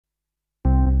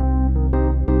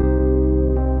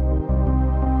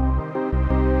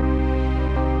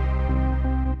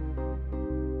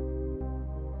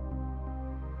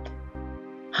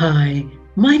Hi,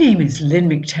 my name is Lynn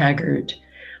McTaggart.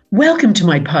 Welcome to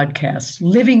my podcast,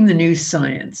 Living the New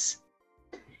Science.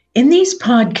 In these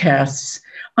podcasts,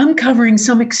 I'm covering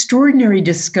some extraordinary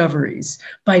discoveries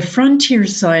by frontier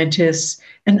scientists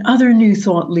and other new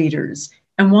thought leaders,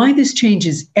 and why this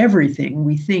changes everything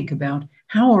we think about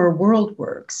how our world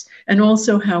works and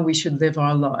also how we should live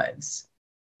our lives.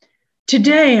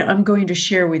 Today, I'm going to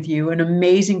share with you an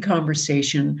amazing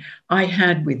conversation I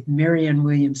had with Marianne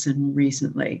Williamson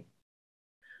recently.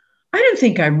 I don't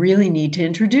think I really need to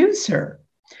introduce her,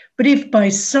 but if by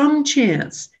some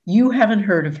chance you haven't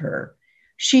heard of her,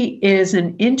 she is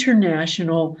an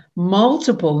international,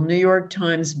 multiple New York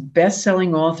Times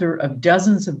bestselling author of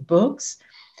dozens of books,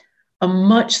 a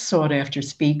much sought after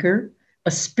speaker,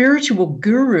 a spiritual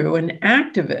guru and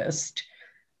activist,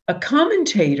 a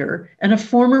commentator, and a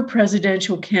former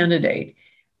presidential candidate.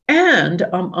 And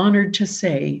I'm honored to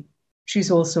say she's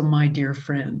also my dear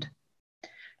friend.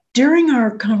 During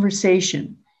our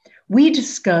conversation, we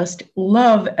discussed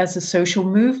love as a social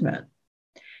movement,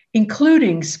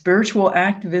 including spiritual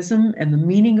activism and the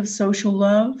meaning of social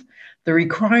love, the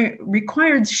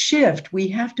required shift we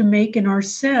have to make in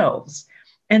ourselves,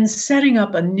 and setting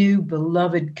up a new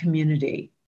beloved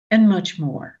community, and much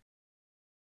more.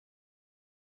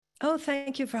 Oh,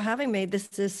 thank you for having me.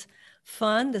 This is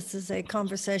fun. This is a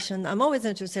conversation. I'm always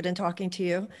interested in talking to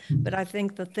you, but I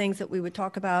think the things that we would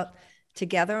talk about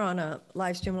together on a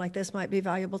live stream like this might be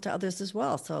valuable to others as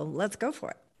well. So let's go for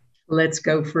it. Let's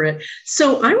go for it.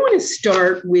 So I want to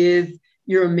start with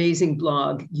your amazing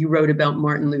blog you wrote about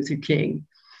Martin Luther King.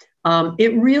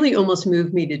 It really almost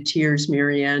moved me to tears,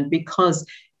 Marianne, because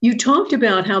you talked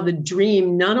about how the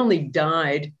dream not only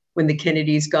died when the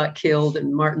Kennedys got killed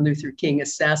and Martin Luther King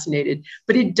assassinated,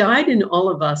 but it died in all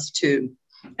of us too.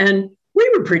 And we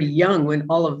were pretty young when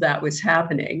all of that was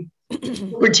happening.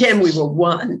 We're 10, we were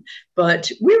 1,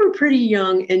 but we were pretty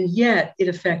young, and yet it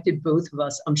affected both of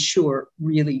us, I'm sure,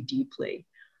 really deeply.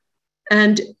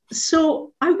 And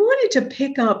so I wanted to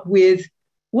pick up with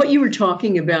what you were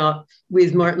talking about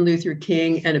with Martin Luther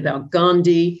King and about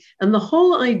Gandhi and the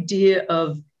whole idea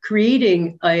of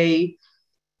creating a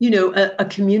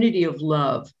community of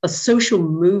love, a social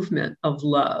movement of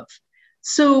love.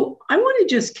 So I want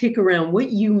to just kick around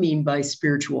what you mean by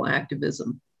spiritual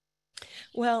activism.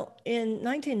 Well, in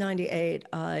 1998,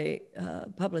 I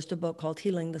published a book called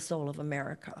Healing the Soul of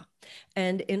America.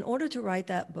 And in order to write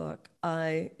that book,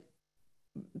 I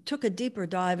took a deeper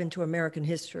dive into American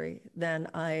history than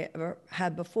I ever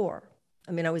had before.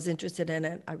 I mean, I was interested in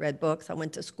it. I read books. I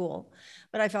went to school.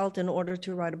 But I felt in order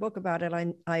to write a book about it,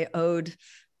 I owed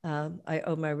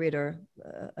my reader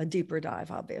a deeper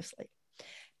dive, obviously.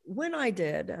 When I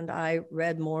did, and I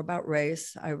read more about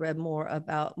race, I read more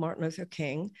about Martin Luther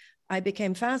King, I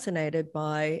became fascinated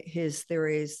by his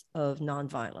theories of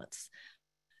nonviolence.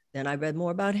 Then I read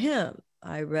more about him.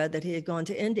 I read that he had gone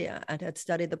to India and had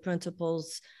studied the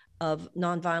principles of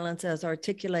nonviolence as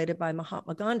articulated by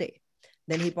Mahatma Gandhi.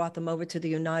 Then he brought them over to the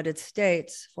United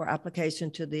States for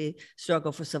application to the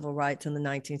struggle for civil rights in the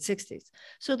 1960s.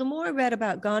 So the more I read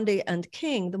about Gandhi and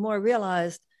King, the more I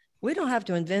realized we don't have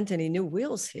to invent any new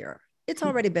wheels here. It's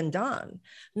already been done.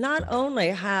 Not only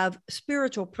have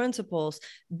spiritual principles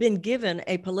been given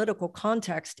a political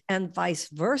context and vice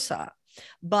versa,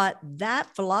 but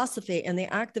that philosophy and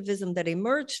the activism that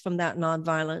emerged from that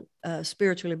nonviolent,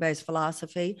 spiritually based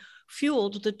philosophy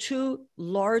fueled the two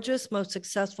largest, most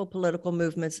successful political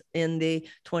movements in the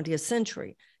 20th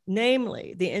century,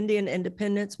 namely the Indian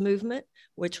independence movement,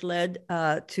 which led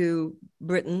to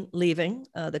Britain leaving,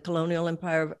 the colonial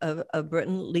empire of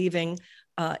Britain leaving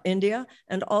India,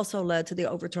 and also led to the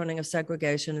overturning of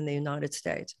segregation in the United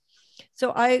States.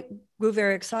 So I grew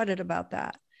very excited about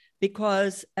that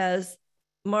because, as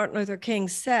Martin Luther King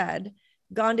said,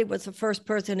 Gandhi was the first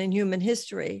person in human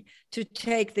history to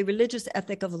take the religious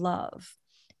ethic of love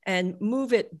and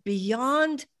move it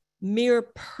beyond mere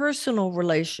personal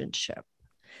relationship.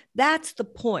 That's the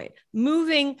point.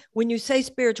 Moving, when you say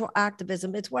spiritual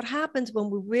activism, it's what happens when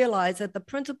we realize that the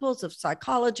principles of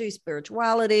psychology,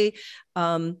 spirituality,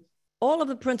 all of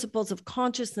the principles of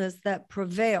consciousness that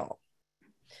prevail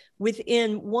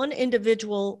within one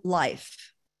individual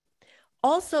life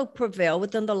also prevail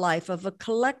within the life of a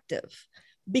collective,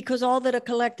 because all that a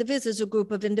collective is a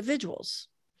group of individuals.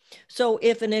 So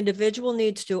if an individual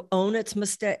needs to own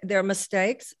their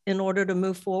mistakes in order to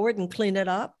move forward and clean it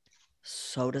up,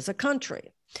 so does a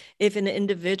country. If an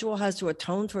individual has to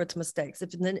atone for its mistakes,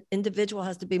 if an individual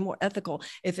has to be more ethical,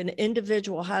 if an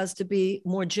individual has to be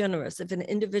more generous, if an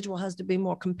individual has to be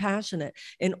more compassionate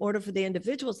in order for the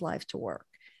individual's life to work,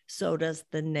 so does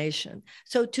the nation.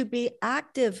 So to be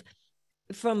active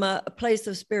from a place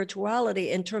of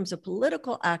spirituality in terms of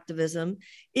political activism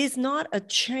is not a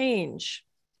change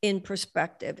in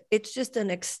perspective. It's just an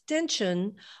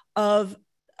extension of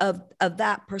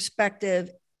that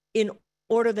perspective in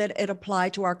order that it apply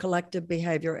to our collective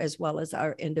behavior as well as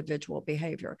our individual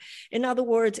behavior. In other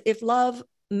words, if love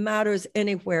matters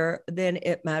anywhere, then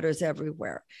it matters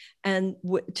everywhere. And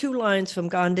two lines from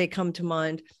Gandhi come to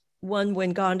mind. One,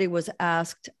 when Gandhi was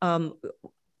asked,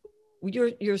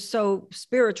 you're so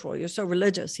spiritual, you're so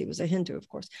religious. He was a Hindu, of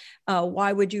course.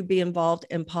 Why would you be involved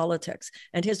in politics?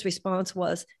 And his response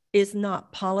was, is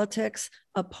not politics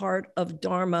a part of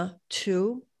Dharma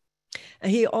too?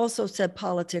 And he also said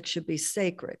politics should be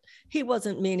sacred. He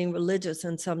wasn't meaning religious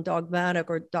in some dogmatic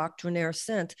or doctrinaire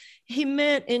sense. He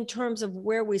meant in terms of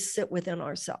where we sit within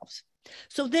ourselves.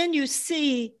 So then you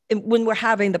see, when we're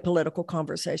having the political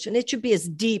conversation, it should be as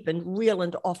deep and real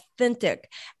and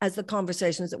authentic as the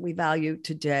conversations that we value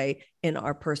today in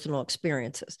our personal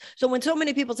experiences. So when so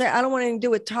many people say, I don't want anything to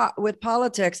do with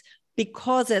politics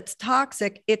because it's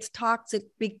toxic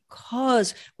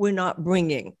because we're not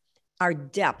bringing our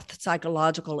depth,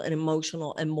 psychological and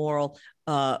emotional and moral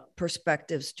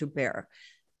perspectives to bear.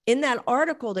 In that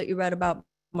article that you read about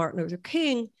Martin Luther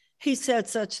King, he said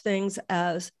such things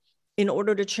as, in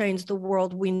order to change the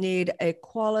world, we need a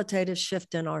qualitative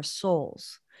shift in our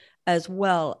souls, as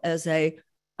well as a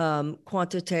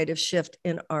quantitative shift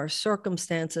in our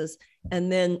circumstances.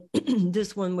 And then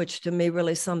this one, which to me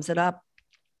really sums it up,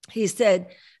 he said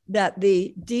that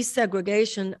the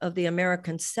desegregation of the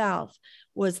American South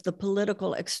was the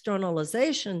political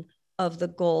externalization of the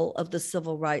goal of the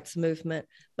civil rights movement,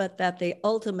 but that the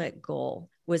ultimate goal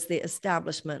was the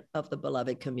establishment of the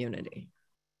beloved community.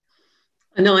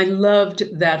 And I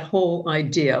loved that whole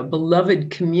idea,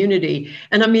 beloved community.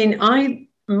 And I mean,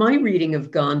 my reading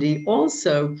of Gandhi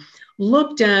also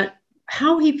looked at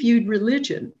how he viewed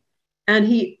religion. And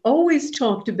he always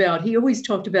talked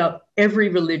about every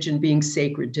religion being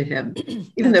sacred to him.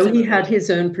 Even though he had his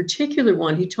own particular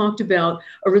one, he talked about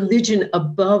a religion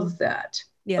above that,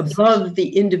 yes, above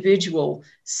the individual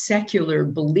secular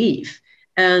belief.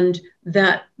 And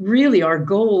that really our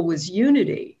goal was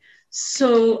unity.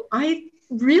 So I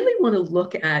really want to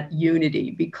look at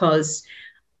unity because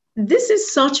this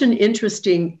is such an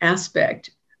interesting aspect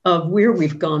of where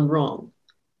we've gone wrong.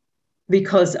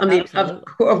 Because, I mean,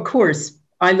 of course,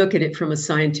 I look at it from a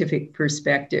scientific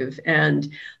perspective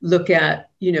and look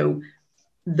at,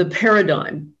 the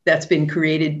paradigm that's been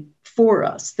created for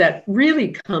us that really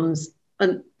comes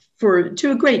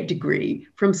to a great degree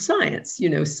from science.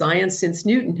 Science since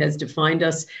Newton has defined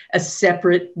us as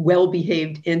separate,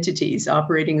 well-behaved entities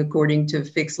operating according to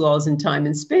fixed laws in time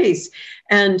and space.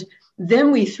 And then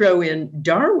we throw in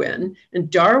Darwin, and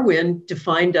Darwin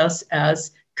defined us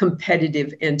as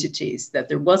competitive entities, that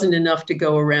there wasn't enough to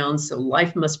go around, so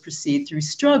life must proceed through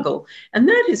struggle. And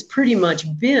that has pretty much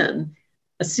been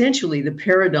essentially the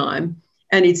paradigm.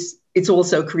 And it's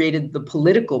also created the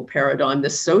political paradigm, the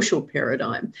social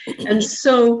paradigm. And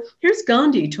so here's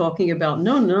Gandhi talking about,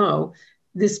 no,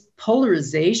 this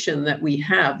polarization that we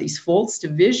have, these false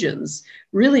divisions,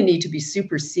 really need to be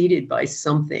superseded by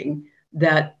something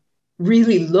that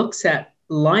really looks at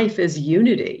life as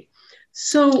unity.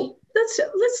 So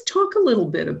let's talk a little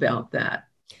bit about that.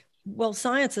 Well,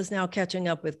 science is now catching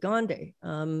up with Gandhi.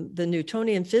 The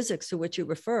Newtonian physics to which you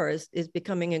refer is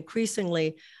becoming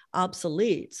increasingly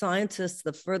obsolete. Scientists,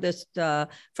 the furthest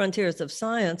frontiers of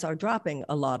science, are dropping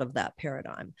a lot of that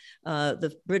paradigm.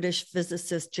 The British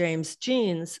physicist James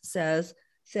Jeans said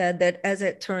that, as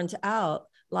it turns out,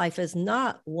 life is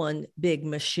not one big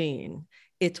machine,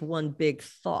 it's one big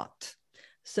thought.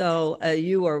 So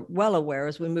you are well aware,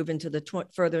 as we move into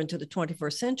further into the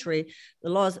 21st century,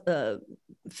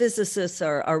 physicists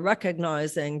are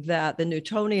recognizing that the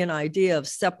Newtonian idea of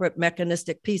separate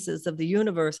mechanistic pieces of the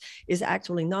universe is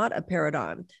actually not a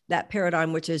paradigm. That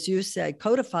paradigm, which, as you said,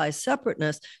 codifies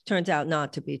separateness, turns out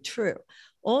not to be true.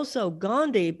 Also,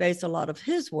 Gandhi based a lot of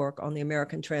his work on the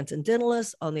American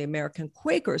Transcendentalists, on the American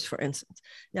Quakers, for instance.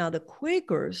 Now, the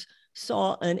Quakers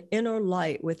saw an inner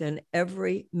light within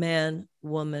every man,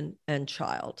 woman, and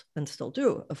child, and still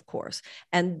do, of course.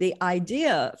 And the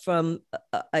idea from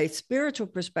a spiritual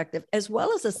perspective, as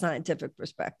well as a scientific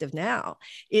perspective now,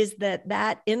 is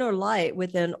that inner light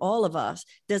within all of us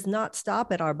does not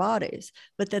stop at our bodies,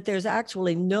 but that there's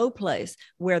actually no place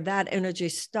where that energy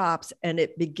stops and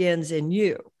it begins in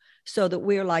you. So that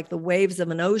we're like the waves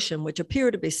of an ocean, which appear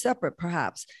to be separate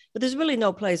perhaps, but there's really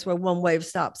no place where one wave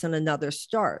stops and another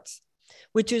starts,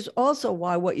 which is also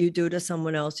why what you do to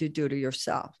someone else, you do to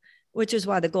yourself, which is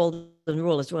why the golden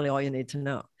rule is really all you need to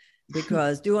know.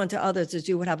 because do unto others as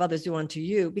you would have others do unto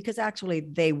you, because actually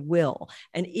they will.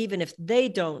 And even if they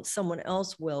don't, someone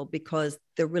else will, because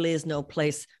there really is no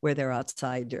place where they're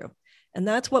outside you. And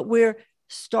that's what we're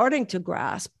starting to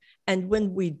grasp. And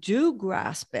when we do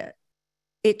grasp it,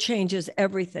 it changes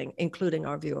everything, including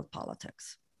our view of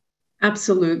politics.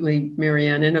 Absolutely,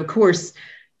 Marianne. And of course,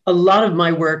 a lot of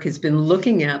my work has been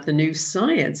looking at the new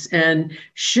science and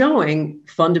showing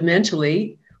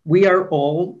fundamentally we are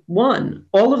all one.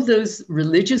 All of those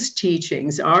religious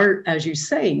teachings are, as you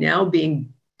say, now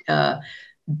being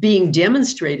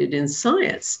demonstrated in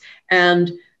science.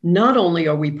 And not only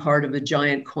are we part of a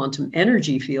giant quantum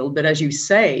energy field, but as you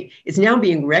say, it's now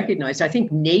being recognized. I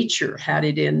think Nature had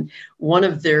it in one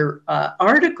of their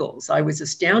articles. I was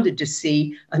astounded to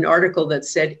see an article that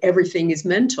said everything is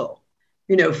mental.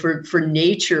 You know, for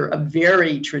Nature, a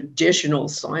very traditional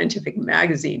scientific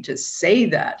magazine, to say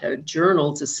that, a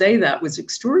journal to say that, was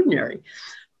extraordinary.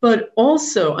 But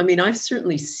also, I mean, I've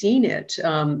certainly seen it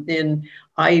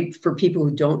for people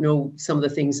who don't know some of the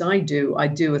things I do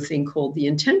a thing called the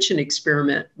intention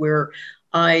experiment, where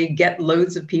I get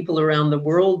loads of people around the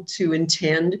world to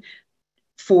intend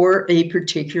for a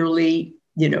particularly,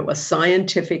 a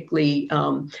scientifically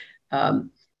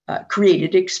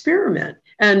created experiment.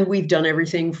 And we've done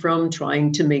everything from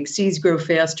trying to make seeds grow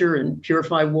faster and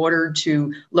purify water,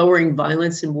 to lowering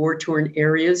violence in war-torn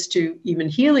areas, to even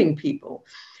healing people.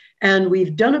 And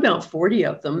we've done about 40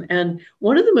 of them. And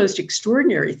one of the most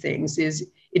extraordinary things is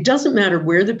it doesn't matter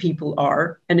where the people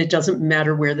are, and it doesn't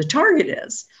matter where the target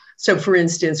is. So for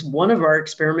instance, one of our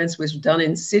experiments was done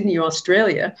in Sydney,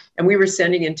 Australia, and we were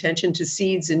sending intention to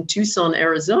seeds in Tucson,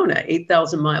 Arizona,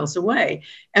 8,000 miles away,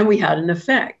 and we had an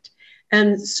effect.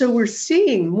 And so we're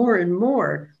seeing more and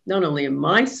more, not only in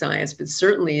my science, but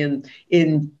certainly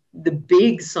in the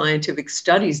big scientific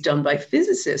studies done by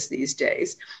physicists these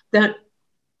days, that,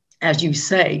 as you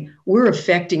say, we're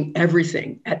affecting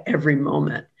everything at every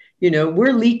moment.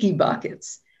 We're leaky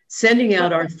buckets, sending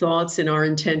out our thoughts and our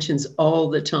intentions all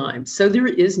the time. So there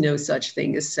is no such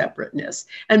thing as separateness.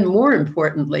 And more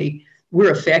importantly,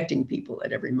 we're affecting people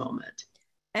at every moment.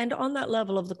 And on that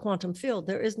level of the quantum field,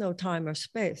 there is no time or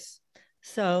space.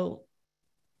 So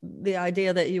the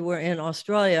idea that you were in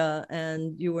Australia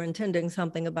and you were intending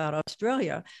something about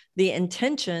Australia, the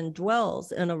intention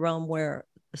dwells in a realm where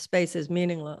space is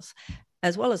meaningless,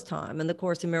 as well as time. And the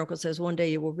Course in Miracles says one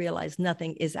day you will realize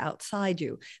nothing is outside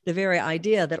you. The very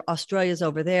idea that Australia is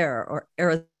over there or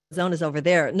Arizona is over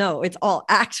there, no, it's all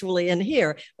actually in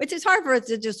here, which is hard for us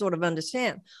to just sort of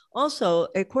understand. Also,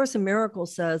 A Course in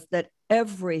Miracles says that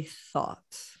every thought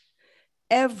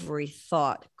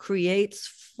creates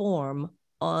form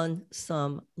on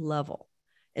some level.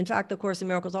 In fact, the Course in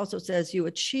Miracles also says you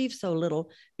achieve so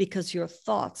little because your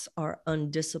thoughts are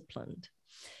undisciplined.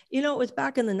 It was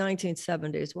back in the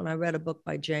 1970s when I read a book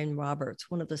by Jane Roberts,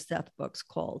 one of the Seth books,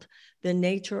 called The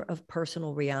Nature of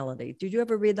Personal Reality. Did you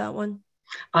ever read that one?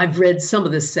 I've read some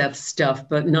of the Seth stuff,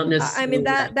 but not necessarily. I mean,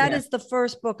 that is the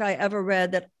first book I ever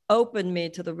read that opened me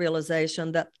to the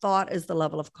realization that thought is the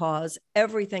level of cause.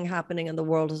 Everything happening in the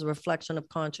world is a reflection of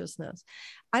consciousness.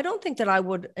 I don't think that I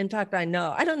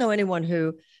don't know anyone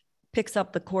who picks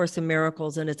up the Course in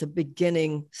Miracles and it's a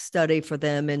beginning study for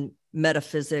them in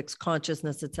metaphysics,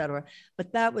 consciousness, etc.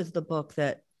 But that was the book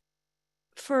that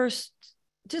first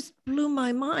just blew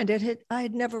my mind. I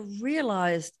had never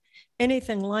realized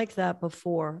anything like that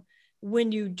before.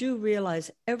 When you do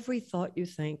realize every thought you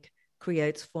think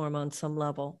creates form on some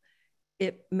level,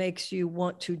 it makes you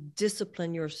want to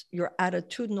discipline your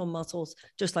attitudinal muscles,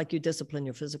 just like you discipline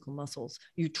your physical muscles.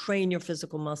 You train your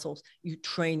physical muscles, you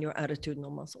train your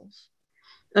attitudinal muscles.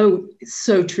 Oh,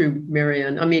 so true,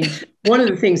 Marianne. I mean, one of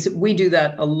the things that we do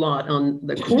that a lot on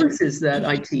the courses that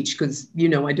I teach, because,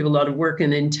 I do a lot of work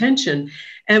in intention,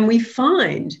 and we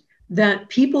find that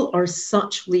people are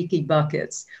such leaky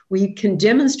buckets. We can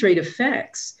demonstrate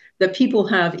effects that people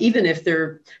have, even if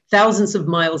they're thousands of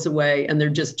miles away and they're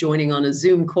just joining on a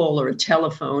Zoom call or a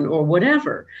telephone or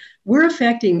whatever. We're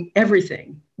affecting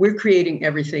everything. We're creating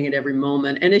everything at every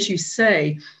moment. And as you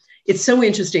say, it's so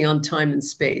interesting on time and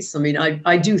space. I mean,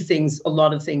 I do a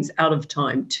lot of things out of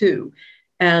time too.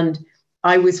 And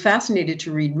I was fascinated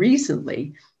to read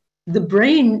recently, the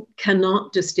brain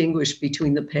cannot distinguish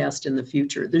between the past and the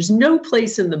future. There's no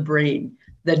place in the brain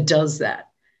that does that.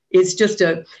 It's just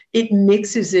it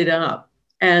mixes it up.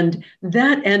 And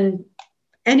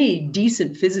any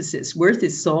decent physicist worth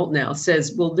his salt now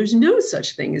says, well, there's no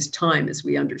such thing as time as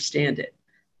we understand it.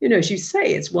 As you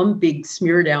say, it's one big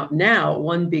smeared out now,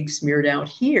 one big smeared out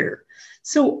here.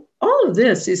 So all of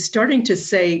this is starting to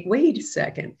say, wait a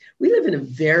second, we live in a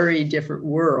very different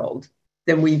world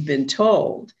than we've been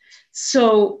told.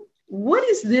 So what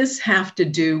does this have to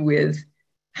do with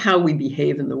how we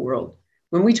behave in the world?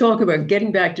 When we talk about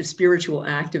getting back to spiritual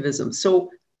activism, so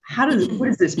what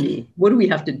does this mean? What do we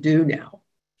have to do now?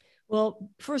 Well,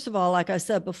 first of all, like I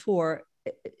said before,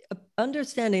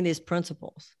 understanding these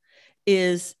principles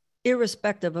is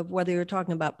irrespective of whether you're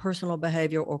talking about personal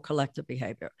behavior or collective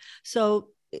behavior. So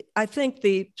I think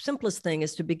the simplest thing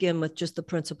is to begin with just the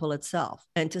principle itself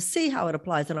and to see how it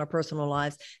applies in our personal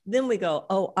lives. Then we go,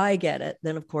 oh, I get it.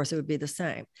 Then, of course, it would be the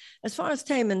same. As far as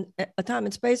time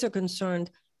and space are concerned,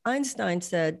 Einstein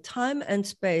said, time and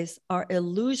space are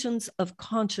illusions of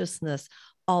consciousness,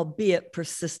 albeit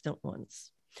persistent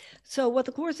ones. So what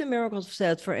the Course in Miracles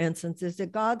says, for instance, is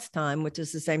that God's time, which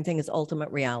is the same thing as ultimate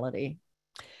reality,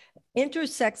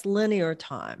 intersects linear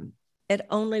time at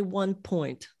only one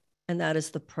point, and that is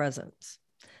the present.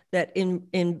 That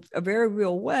in a very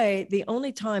real way, the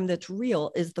only time that's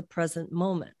real is the present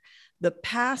moment. The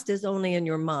past is only in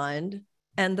your mind,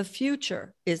 and the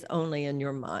future is only in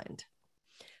your mind.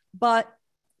 But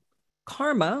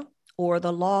karma, or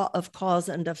the law of cause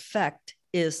and effect,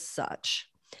 is such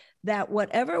that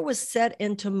whatever was set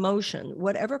into motion,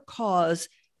 whatever cause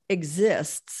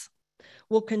exists,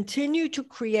 will continue to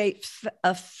create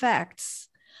effects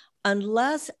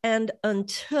unless and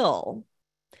until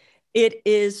it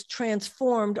is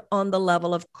transformed on the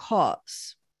level of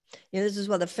cause. This is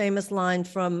what the famous line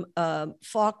from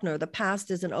Faulkner, the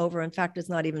past isn't over. In fact, it's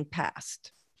not even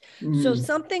past. So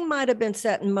something might have been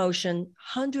set in motion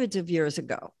hundreds of years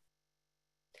ago,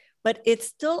 but it's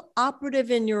still operative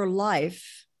in your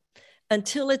life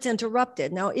until it's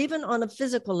interrupted. Now, even on a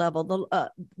physical level,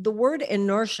 the word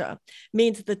inertia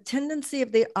means the tendency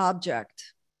of the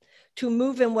object to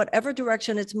move in whatever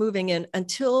direction it's moving in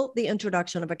until the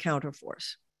introduction of a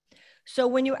counterforce. So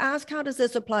when you ask, how does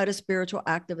this apply to spiritual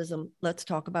activism? Let's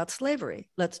talk about slavery.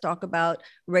 Let's talk about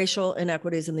racial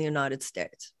inequities in the United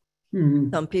States.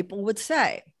 Some people would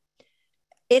say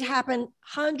it happened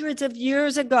hundreds of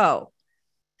years ago.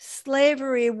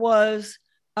 Slavery was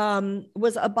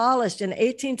abolished in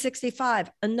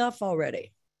 1865. Enough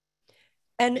already.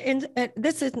 And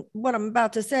this is what I'm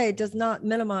about to say does not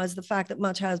minimize the fact that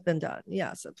much has been done.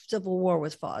 Yes, a civil war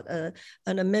was fought. An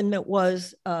amendment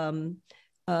was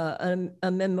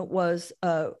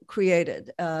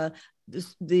created.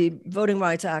 The Voting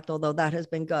Rights Act, although that has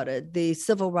been gutted, the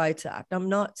Civil Rights Act. I'm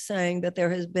not saying that there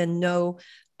has been no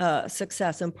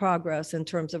success and progress in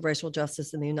terms of racial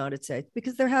justice in the United States,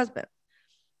 because there has been.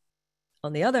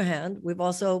 On the other hand, we've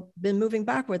also been moving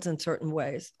backwards in certain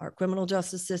ways. Our criminal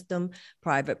justice system,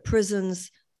 private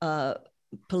prisons,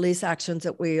 police actions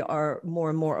that we are more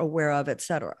and more aware of, et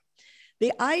cetera.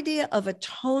 The idea of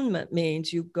atonement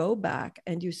means you go back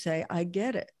and you say, I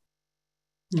get it.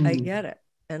 I get it.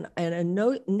 And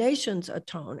nations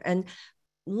atone. And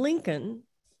Lincoln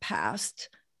passed,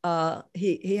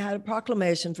 he had a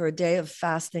proclamation for a day of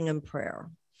fasting and prayer,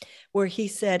 where he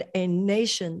said a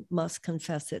nation must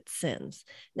confess its sins.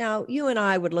 Now, you and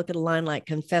I would look at a line like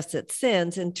confess its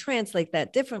sins and translate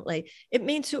that differently. It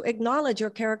means to acknowledge your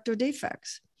character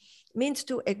defects. It means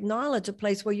to acknowledge a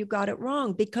place where you got it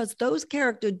wrong, because those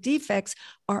character defects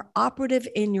are operative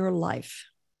in your life.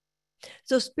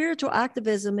 So spiritual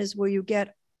activism is where you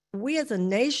get, we as a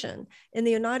nation in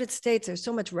the United States, there's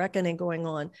so much reckoning going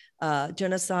on,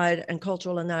 genocide and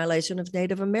cultural annihilation of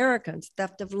Native Americans,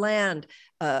 theft of land,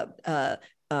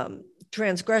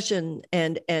 transgression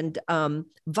and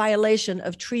violation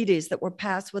of treaties that were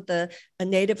passed with the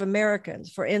Native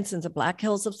Americans. For instance, the Black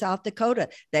Hills of South Dakota,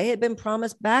 they had been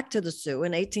promised back to the Sioux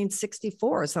in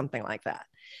 1864 or something like that.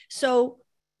 So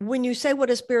when you say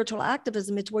what is spiritual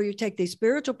activism, it's where you take these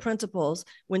spiritual principles.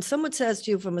 When someone says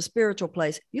to you from a spiritual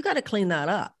place, you got to clean that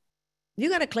up. You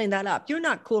got to clean that up. You're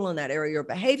not cool in that area. Your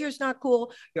behavior's not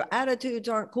cool. Your attitudes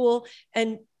aren't cool.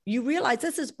 And you realize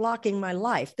this is blocking my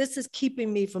life. This is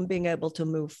keeping me from being able to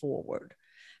move forward.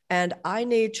 And I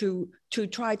need to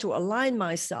try to align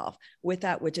myself with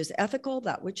that which is ethical,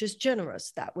 that which is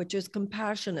generous, that which is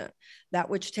compassionate, that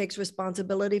which takes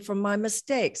responsibility for my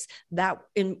mistakes, that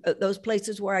in those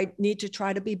places where I need to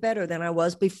try to be better than I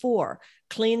was before,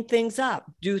 clean things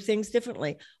up, do things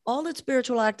differently. All that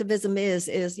spiritual activism is,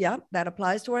 yeah, that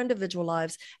applies to our individual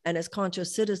lives. And as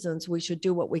conscious citizens, we should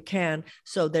do what we can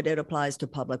so that it applies to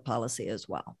public policy as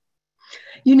well.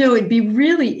 You know, it'd be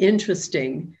really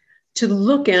interesting to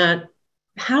look at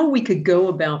how we could go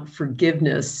about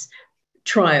forgiveness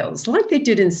trials like they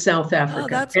did in South Africa.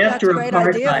 That's a great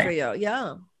idea for you.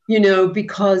 Yeah. You know,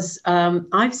 because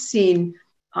I've seen,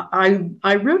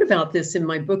 I wrote about this in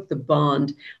my book, The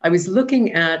Bond. I was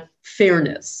looking at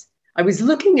fairness. I was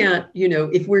looking at,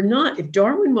 if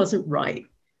Darwin wasn't right,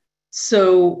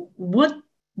 so what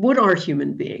are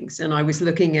human beings? And I was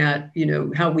looking at,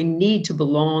 how we need to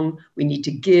belong, we need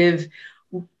to give,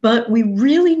 but we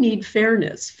really need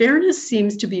fairness. Fairness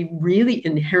seems to be really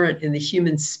inherent in the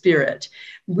human spirit.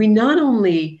 We not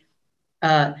only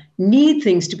need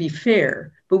things to be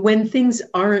fair, but when things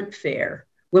aren't fair,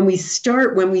 when we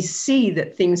see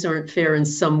that things aren't fair in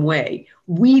some way,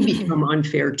 we become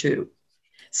unfair too.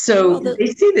 So they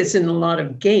see this in a lot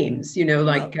of games,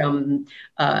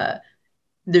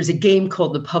 there's a game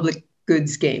called the public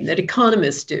goods game that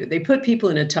economists do. They put people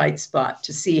in a tight spot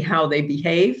to see how they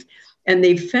behave. And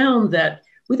they found that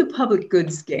with a public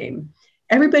goods game,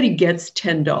 everybody gets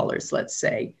 $10, let's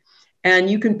say, and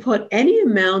you can put any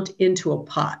amount into a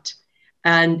pot.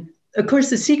 And of course,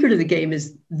 the secret of the game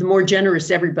is the more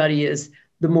generous everybody is,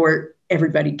 the more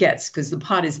everybody gets, because the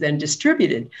pot is then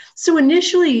distributed. So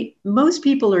initially, most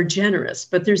people are generous,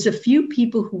 but there's a few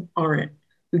people who aren't,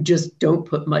 who just don't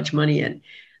put much money in.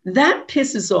 That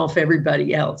pisses off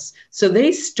everybody else. So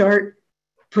they start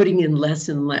putting in less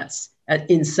and less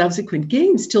in subsequent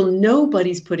games till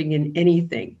nobody's putting in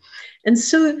anything. And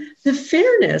so the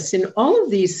fairness in all of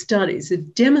these studies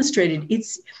have demonstrated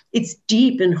it's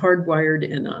deep and hardwired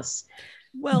in us.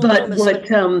 Well, but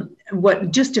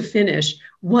what just to finish,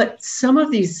 what some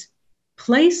of these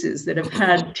places that have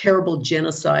had terrible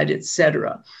genocide, et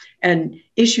cetera, and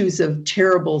issues of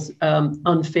terrible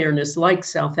unfairness like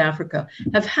South Africa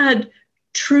have had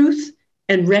truth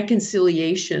and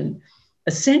reconciliation,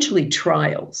 essentially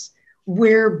trials,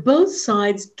 where both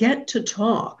sides get to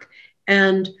talk.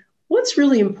 And what's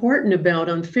really important about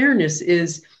unfairness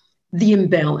is the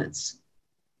imbalance.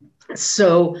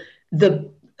 So the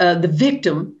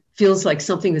victim feels like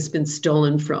something has been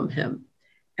stolen from him,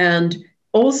 and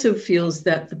also feels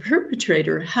that the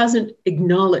perpetrator hasn't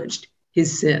acknowledged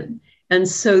his sin. And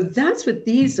so that's what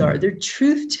these are. They're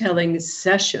truth-telling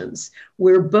sessions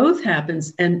where both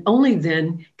happens, and only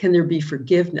then can there be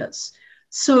forgiveness.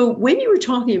 So when you were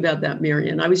talking about that,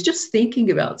 Marian, I was just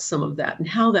thinking about some of that and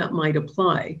how that might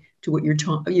apply to what you're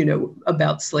talking,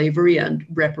 about slavery and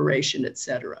reparation, et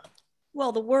cetera.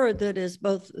 Well, the word that is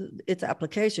both its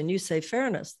application, you say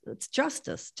fairness, it's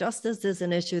justice. Justice is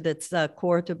an issue that's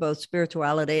core to both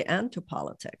spirituality and to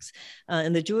politics.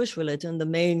 In the Jewish religion, the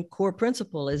main core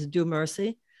principle is do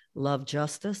mercy, love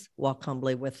justice, walk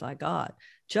humbly with thy God.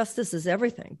 Justice is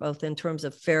everything, both in terms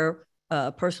of fair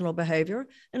personal behavior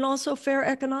and also fair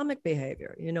economic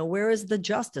behavior. Where is the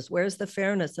justice? Where is the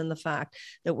fairness in the fact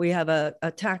that we have a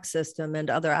tax system and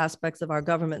other aspects of our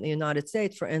government in the United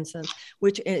States, for instance,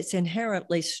 which is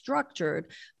inherently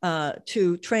structured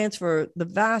to transfer the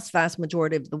vast, vast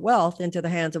majority of the wealth into the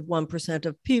hands of 1%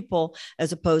 of people,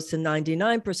 as opposed to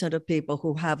 99% of people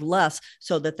who have less,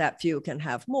 so that few can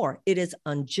have more. It is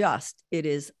unjust. It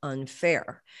is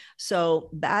unfair. So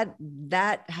that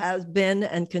has been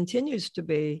and continues to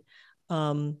be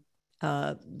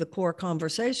the core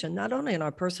conversation, not only in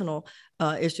our personal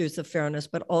issues of fairness,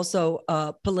 but also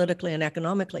politically and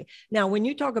economically. Now, when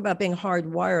you talk about being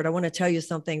hardwired, I want to tell you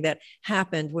something that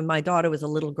happened when my daughter was a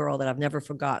little girl that I've never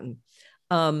forgotten.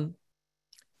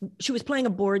 She was playing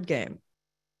a board game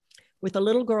with a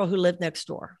little girl who lived next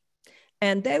door,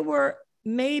 and they were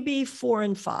maybe 4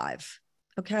 and 5,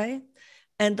 okay?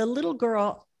 And the little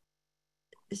girl,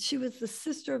 she was the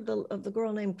sister of the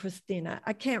girl named Christina.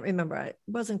 I can't remember. It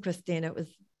wasn't Christina. It was,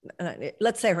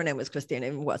 let's say her name was Christina.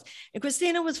 It was. And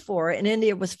Christina was 4 and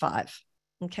India was 5.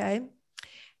 Okay.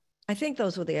 I think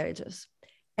those were the ages.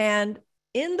 And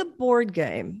in the board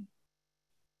game,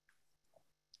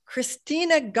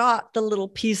 Christina got the little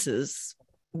pieces,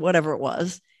 whatever it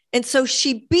was. And so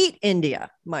she beat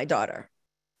India, my daughter.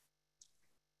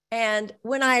 And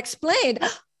when I explained,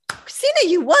 Christina,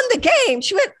 you won the game,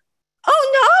 she went,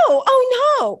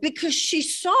 oh no, because she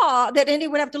saw that India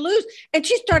would have to lose. And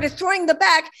she started throwing the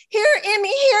bag. Here,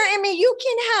 Emmy, you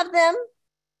can have them.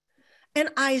 And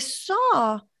I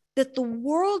saw that the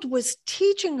world was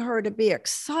teaching her to be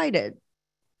excited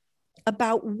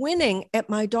about winning at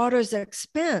my daughter's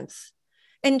expense.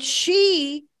 And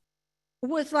she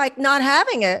was like not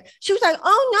having it. She was like,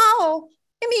 oh no,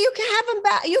 Emmy, you can have them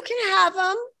back. You can have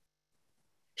them.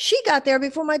 She got there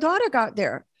before my daughter got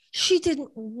there. She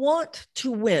didn't want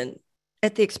to win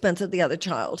at the expense of the other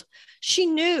child. She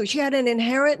knew, she had an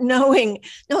inherent knowing,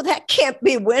 no, that can't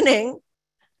be winning.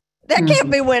 That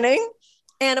can't be winning.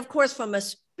 And of course, from a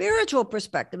spiritual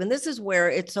perspective, and this is where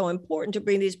it's so important to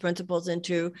bring these principles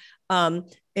into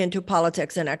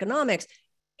politics and economics.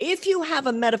 If you have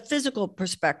a metaphysical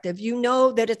perspective, you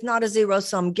know that it's not a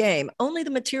zero-sum game. Only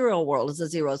the material world is a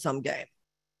zero-sum game.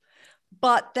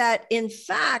 but that in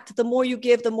fact, the more you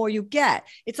give, the more you get.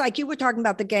 It's like you were talking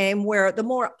about the game where the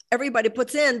more everybody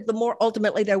puts in, the more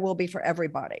ultimately there will be for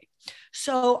everybody.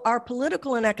 So our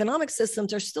political and economic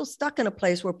systems are still stuck in a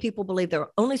place where people believe there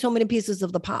are only so many pieces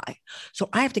of the pie. So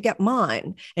I have to get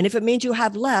mine. And if it means you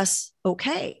have less,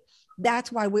 okay.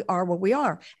 That's why we are where we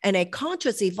are. And a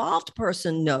conscious, evolved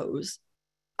person knows,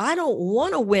 I don't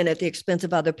want to win at the expense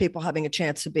of other people having a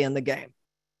chance to be in the game.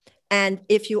 And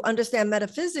if you understand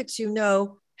metaphysics, you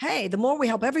know, hey, the more we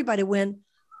help everybody win,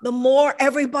 the more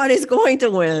everybody's going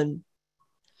to win.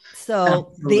 So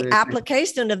Absolutely. the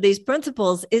application of these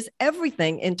principles is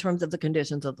everything in terms of the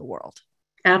conditions of the world.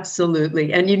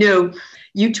 Absolutely. And, you know,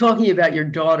 you talking about your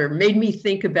daughter made me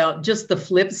think about just the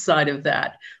flip side of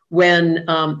that when,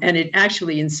 and it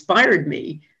actually inspired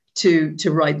me to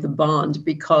write the bond,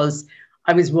 because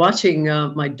I was watching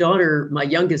my daughter, my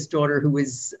youngest daughter, who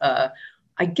was,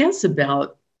 I guess,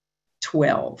 about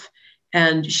 12.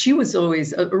 And she was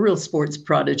always a real sports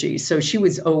prodigy. So she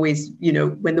was always, you know,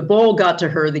 when the ball got to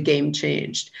her, the game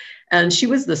changed. And she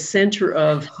was the center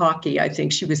of hockey. I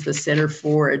think she was the center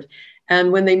forward.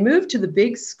 And when they moved to the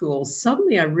big school,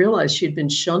 suddenly I realized she had been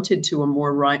shunted to a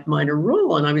more minor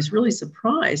role. And I was really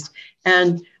surprised.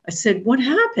 And I said, what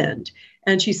happened?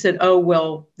 And she said, oh,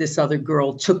 well, this other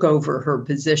girl took over her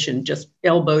position, just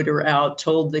elbowed her out,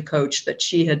 told the coach that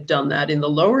she had done that in the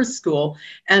lower school.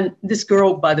 And this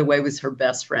girl, by the way, was her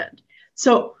best friend.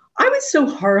 So I was so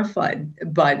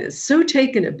horrified by this, so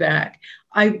taken aback.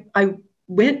 I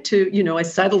went to, you know, I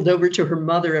sidled over to her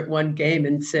mother at one game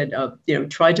and said, you know,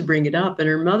 tried to bring it up. And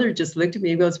her mother just looked at me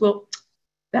and goes, well,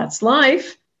 that's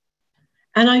life.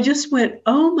 And I just went,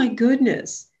 oh, my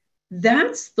goodness.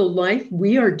 That's the life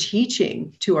we are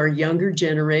teaching to our younger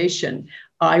generation.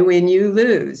 I win, you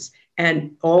lose,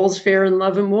 and all's fair in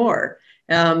love and war,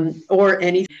 or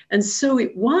anything. And so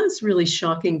it was really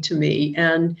shocking to me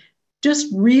and just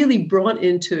really brought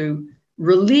into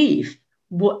relief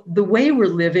what the way we're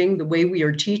living, the way we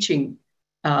are teaching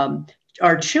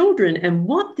our children, and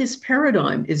what this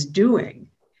paradigm is doing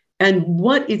and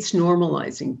what it's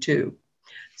normalizing too.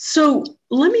 So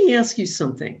let me ask you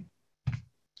something.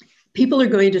 People are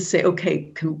going to say,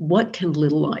 okay, what can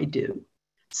little I do?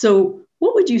 So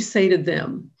what would you say to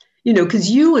them? You know,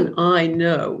 because you and I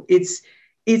know it's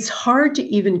hard to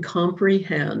even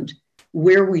comprehend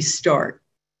where we start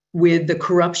with the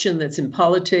corruption that's in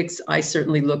politics. I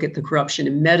certainly look at the corruption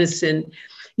in medicine.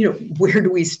 You know, where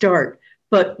do we start?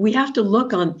 But we have to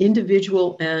look on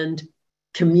individual and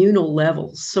communal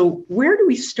levels. So where do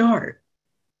we start?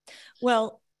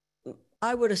 Well,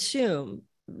 I would assume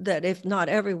that if not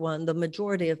everyone, the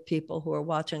majority of people who are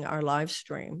watching our live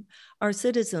stream are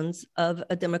citizens of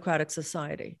a democratic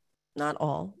society. Not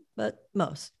all, but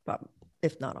most,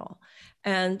 if not all.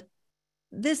 And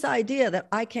this idea that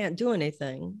I can't do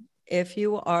anything, if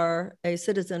you are a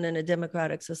citizen in a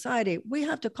democratic society, we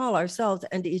have to call ourselves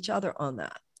and each other on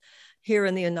that. Here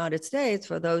in the United States,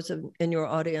 for those in your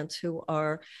audience who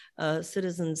are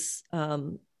citizens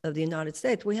of the United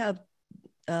States, we have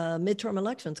midterm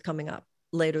elections coming up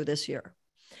later this year.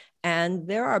 And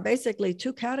there are basically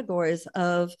two categories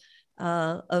of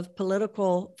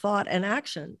political thought and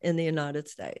action in the United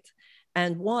States.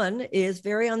 And one is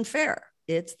very unfair.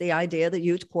 It's the idea that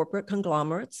huge corporate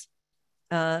conglomerates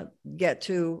get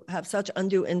to have such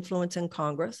undue influence in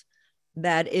Congress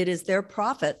that it is their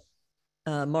profit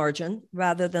margin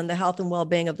rather than the health and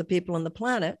well-being of the people on the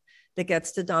planet that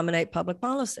gets to dominate public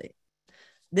policy.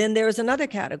 Then there's another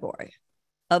category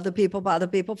of the people, by the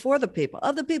people, for the people.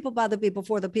 Of the people, by the people,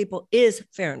 for the people is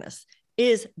fairness,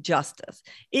 is justice,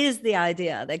 is the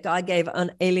idea that God gave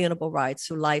unalienable rights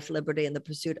to life, liberty, and the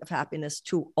pursuit of happiness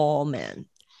to all men.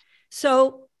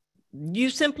 So you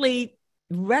simply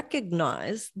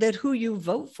recognize that who you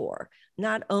vote for,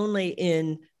 not only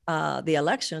in the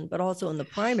election, but also in the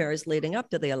primaries leading up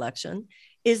to the election,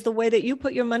 is the way that you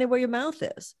put your money where your mouth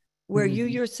is, where you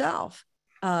yourself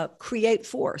create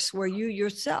force, where you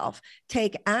yourself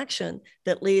take action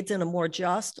that leads in a more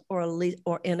just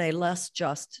or in a less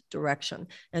just direction.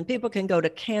 And people can go to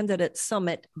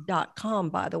candidatesummit.com,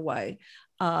 by the way,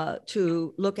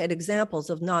 to look at examples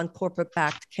of non-corporate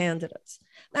backed candidates.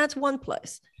 That's one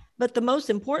place. But the most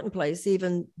important place,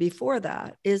 even before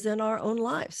that, is in our own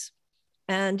lives.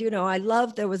 And, you know, I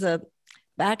love, there was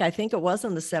back, I think it was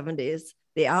in the 70s,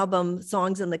 the album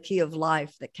Songs in the Key of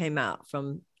Life that came out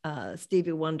from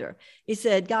Stevie Wonder. He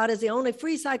said, God is the only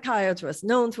free psychiatrist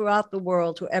known throughout the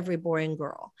world to every boy and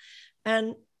girl.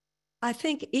 And I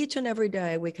think each and every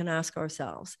day we can ask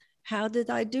ourselves, how did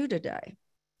I do today?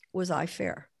 Was I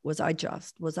fair? Was I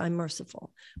just? Was I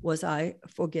merciful? Was I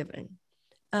forgiving?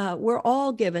 we're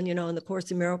all given, in the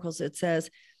Course in Miracles, it says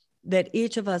that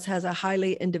each of us has a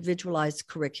highly individualized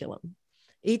curriculum.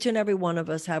 Each and every one of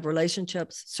us have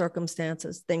relationships,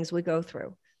 circumstances, things we go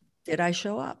through. Did I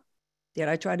show up? Did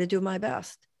I try to do my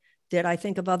best? Did I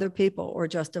think of other people or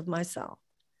just of myself?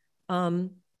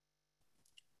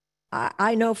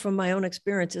 I know from my own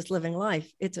experiences living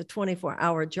life, it's a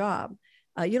 24-hour job.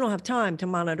 You don't have time to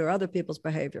monitor other people's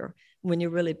behavior when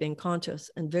you're really being conscious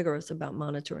and vigorous about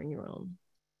monitoring your own.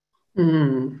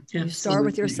 You start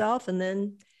with yourself, and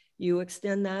then you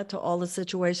extend that to all the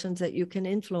situations that you can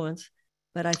influence.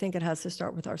 But I think it has to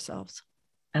start with ourselves.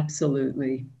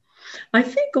 Absolutely. I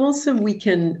think also we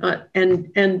can,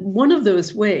 and one of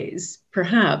those ways,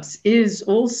 perhaps, is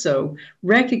also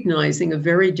recognizing a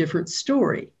very different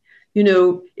story.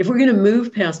 If we're going to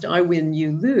move past I win,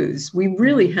 you lose, we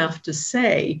really have to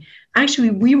say, actually,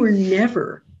 we were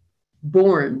never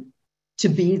born to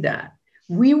be that.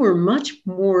 We were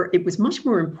it was much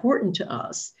more important to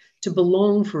us to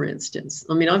belong, for instance.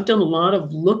 I mean, I've done a lot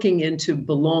of looking into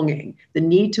belonging, the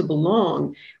need to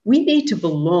belong. We need to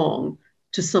belong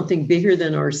to something bigger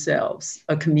than ourselves,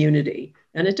 a community.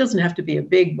 And it doesn't have to be a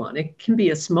big one. It can be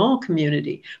a small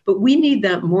community, but we need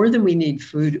that more than we need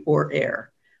food or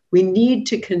air. We need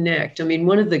to connect. I mean,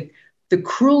 one of the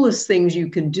cruelest things you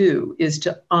can do is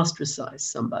to ostracize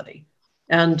somebody.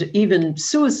 And even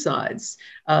suicides,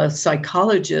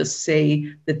 psychologists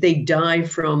say that they die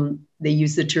from, they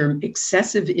use the term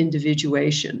excessive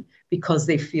individuation because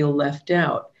they feel left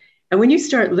out. And when you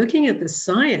start looking at the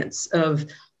science of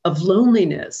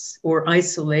loneliness or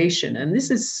isolation, and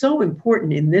this is so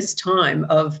important in this time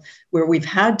of where we've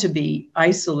had to be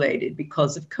isolated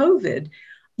because of COVID,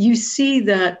 you see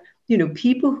that,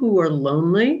 people who are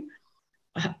lonely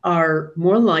are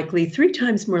more likely, 3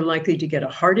 times more likely to get a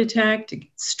heart attack, to get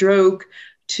stroke,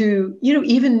 to,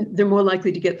 even they're more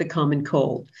likely to get the common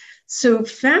cold. So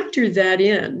factor that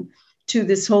in to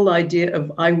this whole idea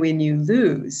of I win, you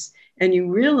lose. And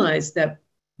you realize that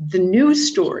the new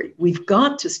story we've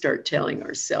got to start telling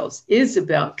ourselves is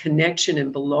about connection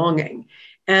and belonging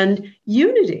and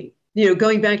unity.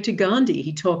 Going back to Gandhi,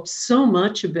 he talked so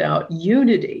much about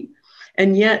unity.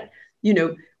 And yet,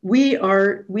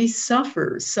 we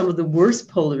suffer some of the worst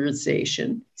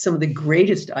polarization, some of the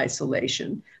greatest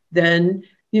isolation than,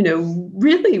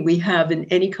 really we have in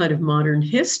any kind of modern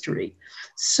history.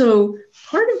 So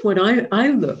part of what I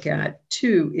look at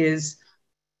too is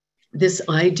this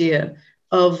idea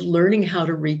of learning how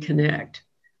to reconnect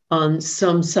on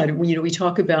some side of, we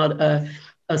talk about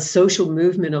a social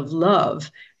movement of love,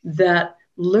 that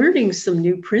learning some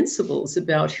new principles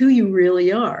about who you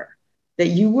really are, that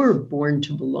you were born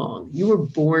to belong, you were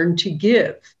born to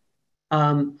give.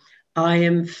 I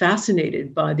am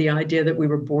fascinated by the idea that we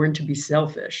were born to be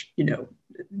selfish.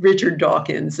 Richard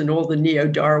Dawkins and all the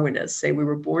neo-Darwinists say we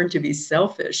were born to be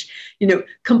selfish.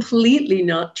 Completely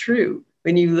not true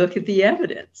when you look at the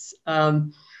evidence.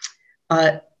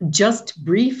 Just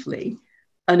briefly,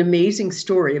 an amazing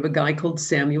story of a guy called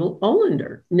Samuel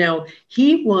Olander. Now,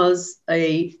 he was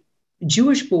a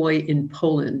Jewish boy in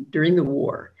Poland during the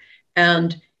war,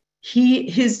 and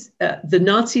the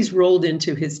Nazis rolled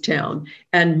into his town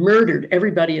and murdered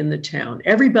everybody in the town,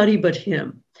 everybody but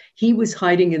him. He was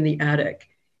hiding in the attic.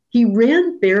 He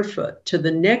ran barefoot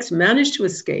managed to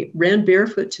escape, ran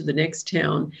barefoot to the next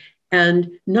town,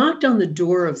 and knocked on the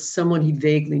door of someone he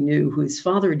vaguely knew, who his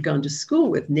father had gone to school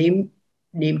with, named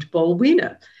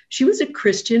Bolwina. She was a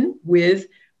Christian with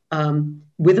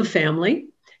a family,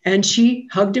 and she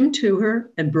hugged him to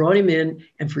her and brought him in,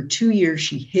 and for 2 years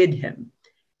she hid him.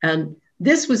 And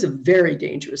this was a very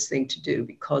dangerous thing to do,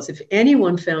 because if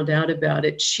anyone found out about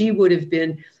it, she would have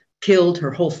been killed,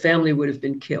 her whole family would have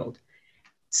been killed.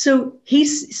 So he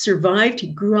survived, he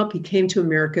grew up, he came to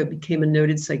America, became a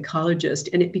noted psychologist,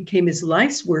 and it became his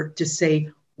life's work to say,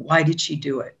 why did she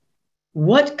do it?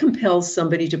 What compels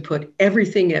somebody to put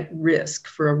everything at risk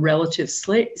for a relative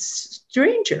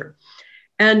stranger?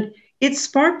 And it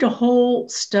sparked a whole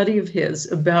study of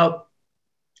his about,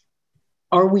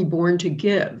 are we born to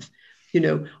give?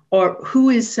 Or who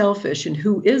is selfish and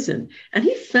who isn't? And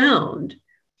he found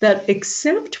that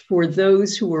except for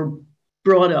those who were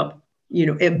brought up,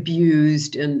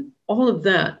 abused and all of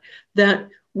that, that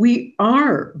we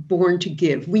are born to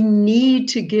give. We need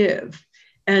to give.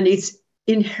 And it's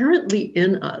inherently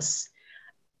in us.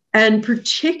 And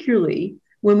particularly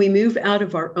when we move out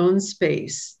of our own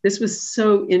space. This was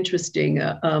so interesting.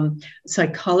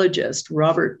 Psychologist,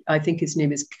 Robert, I think his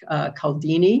name is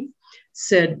Cialdini,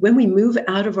 said, when we move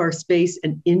out of our space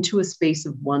and into a space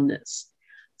of oneness.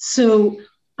 So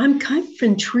I'm kind of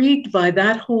intrigued by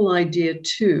that whole idea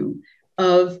too,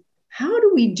 of How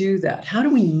do we do that? How do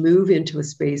we move into a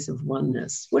space of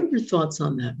oneness? What are your thoughts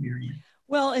on that, Marian?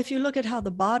 Well, if you look at how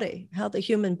the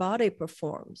human body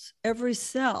performs, every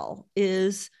cell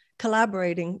is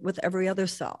collaborating with every other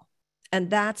cell. And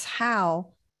that's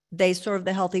how they serve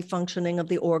the healthy functioning of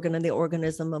the organ and the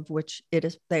organism of which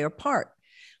they are part.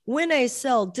 When a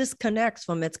cell disconnects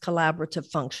from its collaborative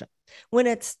function, when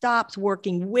it stops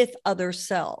working with other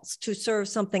cells to serve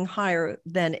something higher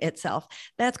than itself,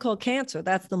 that's called cancer.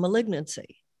 That's the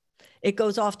malignancy. It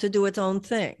goes off to do its own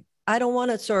thing. I don't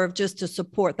want to serve just to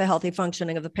support the healthy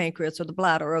functioning of the pancreas or the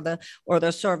bladder or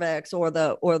the cervix or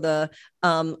the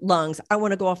lungs. I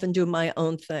want to go off and do my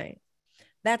own thing.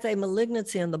 That's a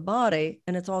malignancy in the body,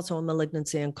 and it's also a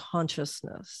malignancy in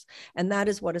consciousness. And that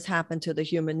is what has happened to the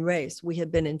human race. We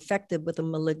have been infected with a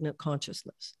malignant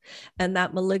consciousness. And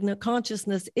that malignant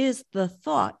consciousness is the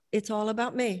thought, it's all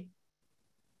about me.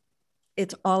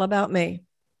 It's all about me.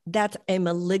 That's a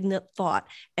malignant thought.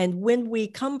 And when we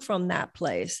come from that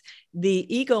place,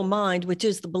 the ego mind, which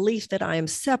is the belief that I am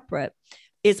separate,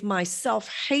 is my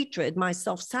self-hatred, my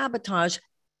self-sabotage,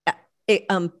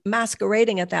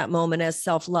 masquerading at that moment as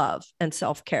self-love and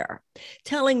self-care,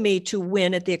 telling me to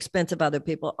win at the expense of other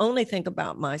people, only think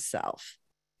about myself,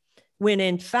 when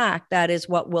in fact, that is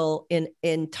what will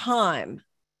in time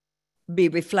be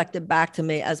reflected back to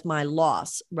me as my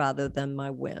loss rather than my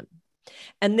win.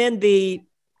 And then the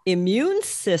immune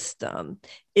system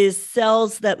is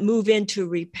cells that move into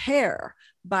repair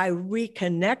by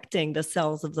reconnecting the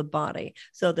cells of the body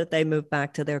so that they move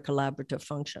back to their collaborative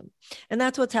function. And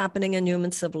that's what's happening in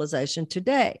human civilization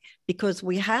today, because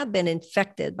we have been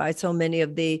infected by so many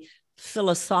of the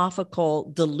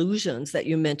philosophical delusions that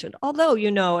you mentioned. Although,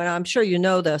 and I'm sure you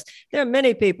know this, there are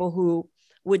many people who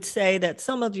would say that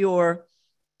some of your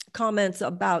comments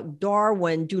about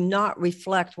Darwin do not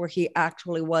reflect where he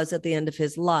actually was at the end of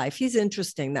his life. He's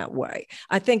interesting that way.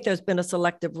 I think there's been a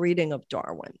selective reading of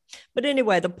Darwin. But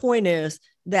anyway, the point is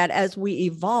that as we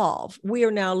evolve, we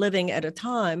are now living at a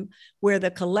time where the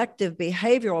collective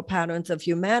behavioral patterns of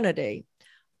humanity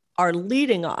are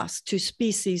leading us to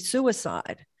species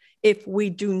suicide. If we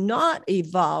do not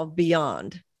evolve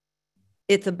beyond,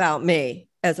 it's about me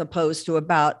as opposed to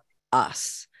about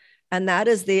us. And that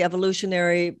is the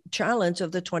evolutionary challenge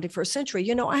of the 21st century.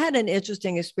 I had an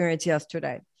interesting experience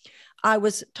yesterday. I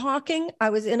was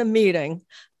in a meeting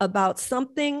about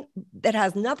something that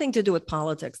has nothing to do with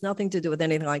politics, nothing to do with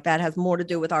anything like that. It has more to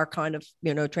do with our kind of,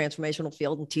 transformational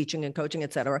field and teaching and coaching,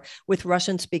 et cetera, with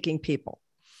Russian speaking people.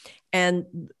 And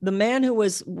the man who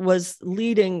was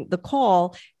leading the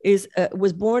call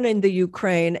was born in the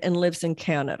Ukraine and lives in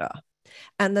Canada.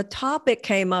 And the topic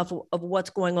came up of what's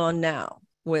going on now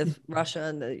with Russia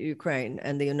and the Ukraine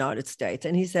and the United States.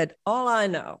 And he said, all I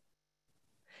know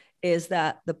is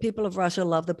that the people of Russia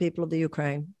love the people of the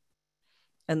Ukraine,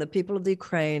 and the people of the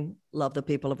Ukraine love the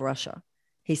people of Russia.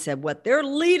 He said, what their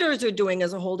leaders are doing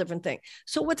is a whole different thing.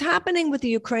 So what's happening with the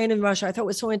Ukraine and Russia, I thought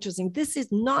was so interesting. This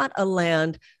is not a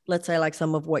land, let's say like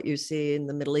some of what you see in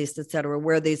the Middle East, et cetera,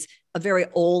 where there's a very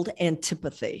old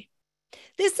antipathy.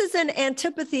 This is an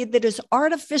antipathy that is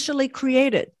artificially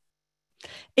created.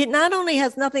 It not only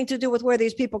has nothing to do with where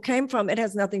these people came from, it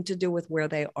has nothing to do with where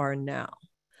they are now.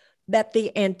 That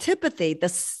the antipathy, the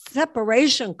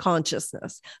separation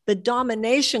consciousness, the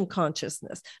domination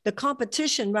consciousness, the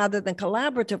competition rather than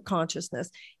collaborative consciousness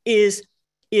is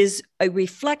a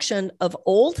reflection of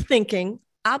old thinking,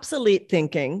 obsolete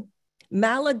thinking,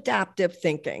 maladaptive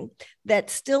thinking that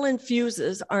still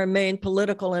infuses our main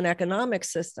political and economic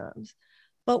systems,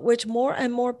 but which more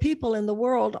and more people in the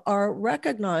world are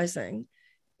recognizing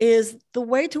is the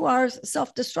way to our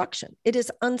self-destruction. It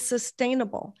is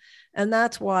unsustainable. And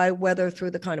that's why, whether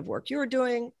through the kind of work you're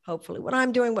doing, hopefully what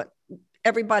I'm doing, what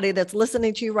everybody that's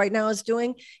listening to you right now is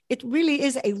doing, it really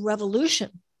is a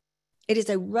revolution. It is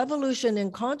a revolution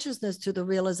in consciousness to the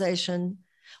realization,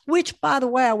 which, by the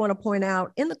way, I want to point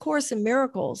out in the Course in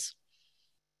Miracles,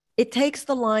 it takes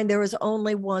the line, there is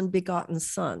only one begotten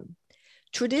Son.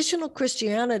 Traditional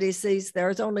Christianity sees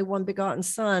there is only one begotten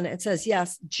Son. It says,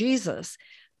 yes, Jesus.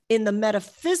 In the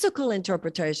metaphysical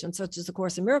interpretation, such as the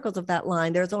Course in Miracles of that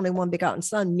line, there's only one begotten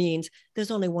Son means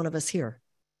there's only one of us here.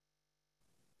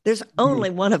 There's only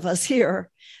one of us here.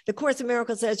 The Course in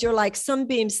Miracles says you're like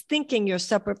sunbeams thinking you're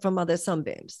separate from other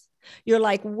sunbeams. You're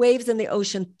like waves in the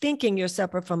ocean thinking you're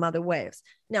separate from other waves.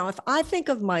 Now, if I think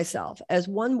of myself as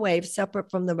one wave separate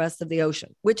from the rest of the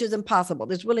ocean, which is impossible,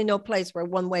 there's really no place where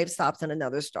one wave stops and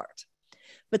another starts.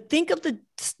 But think of the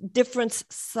difference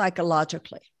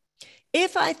psychologically.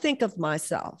 If I think of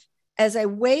myself as a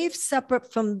wave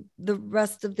separate from the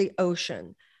rest of the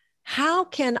ocean, how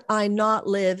can I not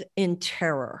live in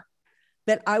terror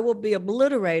that I will be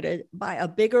obliterated by a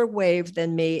bigger wave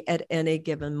than me at any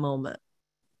given moment.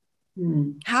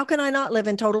 How can I not live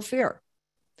in total fear?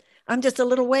 I'm just a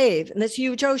little wave in this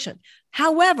huge ocean.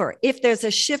 However, if there's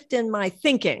a shift in my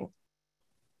thinking,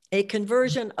 a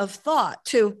conversion of thought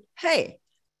to, hey,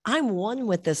 I'm one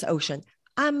with this ocean.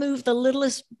 I move the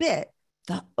littlest bit,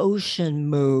 the ocean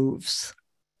moves.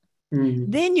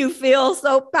 Then you feel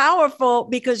so powerful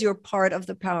because you're part of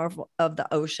the powerful of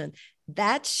the ocean.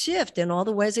 That shift in all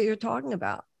the ways that you're talking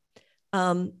about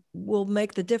will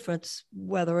make the difference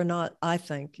whether or not I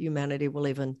think humanity will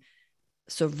even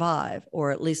survive,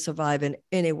 or at least survive in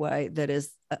any way that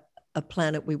is a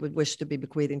planet we would wish to be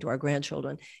bequeathing to our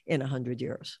grandchildren in 100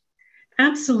 years.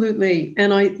 Absolutely.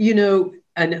 And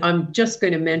and I'm just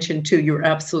going to mention too, you're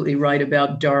absolutely right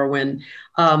about Darwin.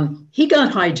 He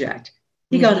got hijacked.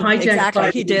 He got hijacked.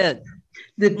 Exactly. He did.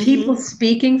 The people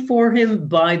speaking for him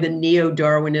by the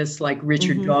neo-Darwinists like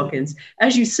Richard Dawkins.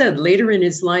 As you said, later in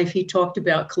his life, he talked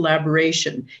about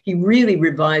collaboration. He really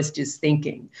revised his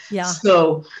thinking. Yeah.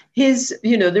 So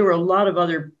there were a lot of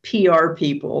other PR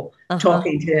people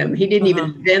talking to him. He didn't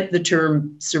even invent the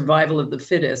term survival of the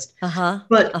fittest.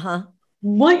 But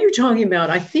what you're talking about,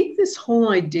 I think this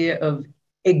whole idea of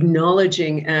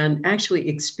acknowledging and actually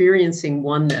experiencing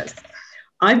oneness.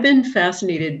 I've been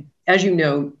fascinated, as you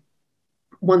know,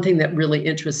 one thing that really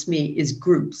interests me is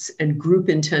groups and group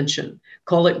intention.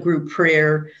 Call it group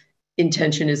prayer.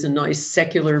 Intention is a nice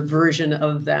secular version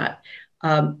of that.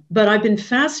 But I've been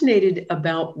fascinated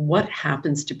about what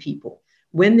happens to people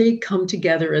when they come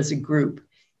together as a group,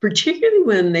 particularly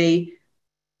when they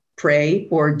pray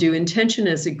or do intention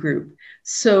as a group.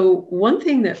 So one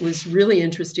thing that was really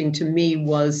interesting to me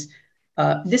was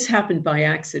this happened by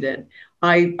accident.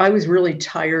 I was really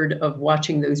tired of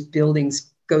watching those buildings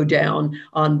go down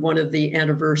on one of the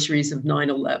anniversaries of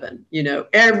 9/11.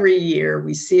 Every year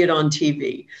we see it on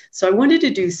TV. So I wanted to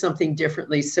do something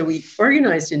differently. So we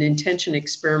organized an intention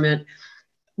experiment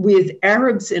with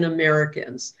Arabs and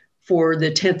Americans for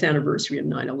the 10th anniversary of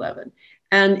 9/11.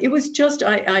 And it was just,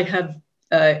 I have,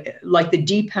 like the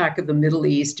Deepak of the Middle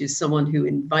East is someone who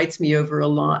invites me over a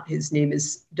lot. His name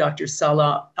is Dr.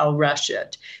 Salah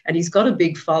Al-Rashid, and he's got a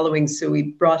big following. So we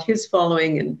brought his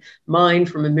following and mine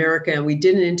from America, and we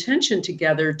did an intention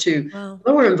together to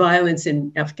lower violence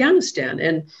in Afghanistan.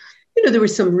 And, there were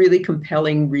some really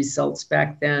compelling results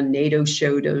back then. NATO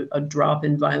showed a drop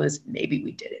in violence. Maybe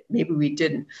we did it, maybe we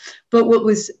didn't. But what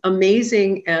was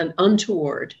amazing and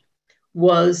untoward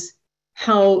was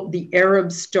how the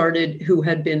Arabs who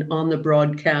had been on the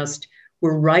broadcast,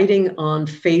 were writing on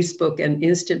Facebook and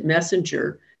Instant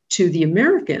Messenger to the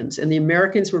Americans. And the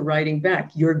Americans were writing back,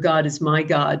 your God is my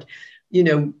God.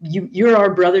 You're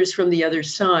our brothers from the other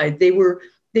side. They were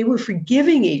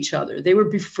forgiving each other. They were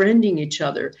befriending each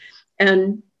other.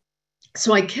 And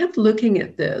so I kept looking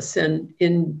at this, and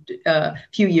a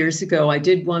few years ago, I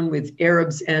did one with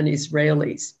Arabs and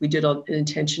Israelis. We did an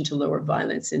intention to lower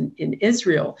violence in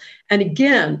Israel. And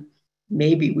again,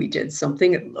 maybe we did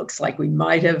something. It looks like we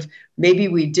might have, maybe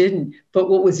we didn't. But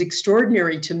what was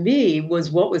extraordinary to me was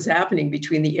what was happening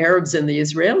between the Arabs and the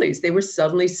Israelis. They were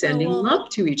suddenly sending love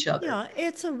to each other. Yeah,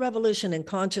 it's a revolution in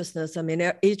consciousness. I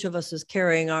mean, each of us is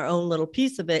carrying our own little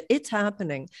piece of it. It's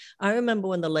happening. I remember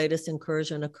when the latest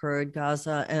incursion occurred,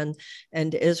 Gaza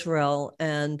and Israel.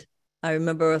 And I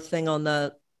remember a thing on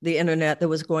the internet that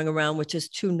was going around, which is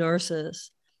two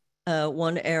nurses,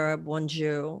 one Arab, one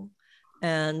Jew.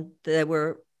 And they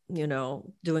were,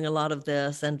 doing a lot of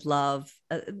this and love.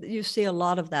 You see a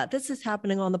lot of that. This is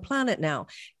happening on the planet now.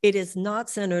 It is not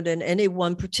centered in any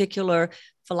one particular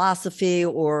philosophy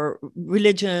or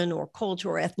religion or culture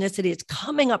or ethnicity. It's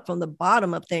coming up from the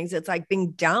bottom of things. It's like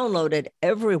being downloaded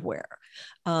everywhere.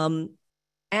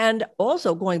 And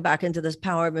also going back into this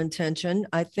power of intention,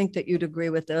 I think that you'd agree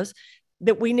with this,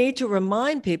 that we need to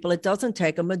remind people it doesn't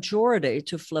take a majority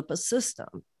to flip a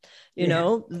system.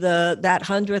 That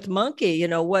 100th monkey,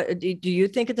 what do you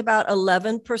think it's about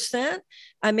 11%?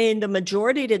 I mean, the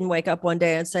majority didn't wake up one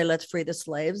day and say, let's free the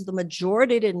slaves. The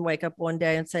majority didn't wake up one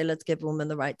day and say, let's give women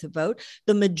the right to vote.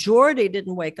 The majority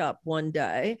didn't wake up one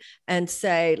day and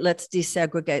say, let's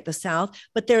desegregate the South.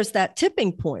 But there's that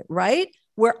tipping point, right?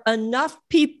 Where enough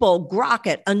people grok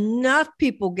it, enough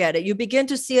people get it. You begin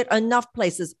to see it enough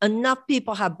places, enough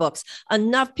people have books,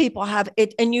 enough people have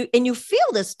it. And you feel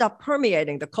this stuff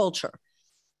permeating the culture.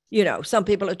 Some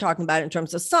people are talking about it in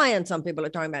terms of science. Some people are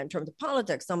talking about it in terms of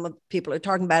politics. Some people are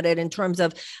talking about it in terms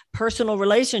of personal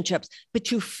relationships,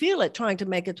 but you feel it trying to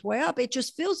make its way up. It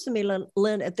just feels to me,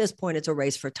 Lynn, at this point, it's a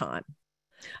race for time.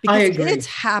 Because I agree. it's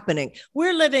happening.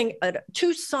 We're living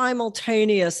two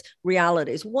simultaneous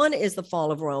realities. One is the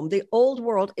fall of Rome. The old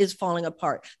world is falling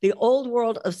apart. The old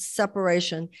world of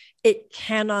separation, it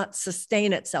cannot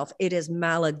sustain itself. It is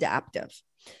maladaptive.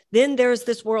 Then there's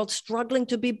this world struggling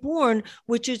to be born,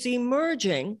 which is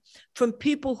emerging from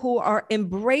people who are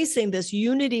embracing this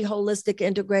unity, holistic,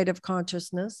 integrative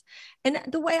consciousness. And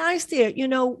the way I see it,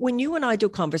 when you and I do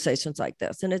conversations like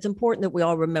this, and it's important that we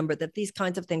all remember that these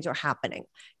kinds of things are happening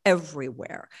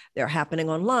everywhere. They're happening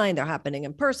online, they're happening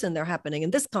in person, they're happening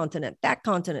in this continent, that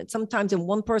continent, sometimes in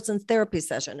one person's therapy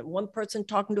session, and one person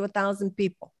talking to 1,000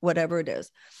 people, whatever it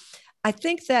is. I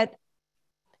think that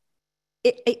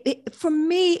for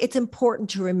me, it's important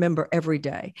to remember every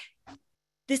day.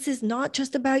 This is not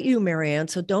just about you, Marianne.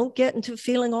 So don't get into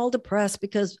feeling all depressed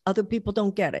because other people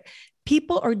don't get it.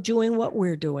 People are doing what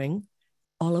we're doing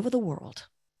all over the world.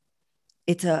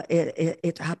 It's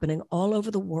happening all over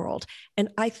the world. And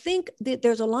I think that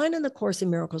there's a line in the Course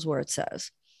in Miracles where it says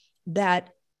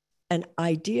that an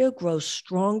idea grows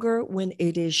stronger when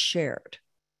it is shared.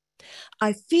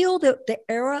 I feel that the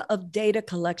era of data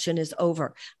collection is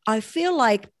over. I feel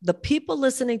like the people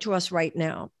listening to us right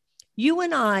now, you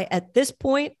and I at this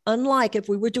point, unlike if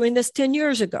we were doing this 10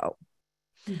 years ago,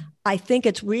 I think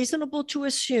it's reasonable to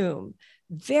assume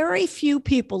very few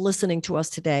people listening to us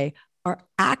today are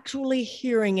actually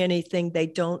hearing anything they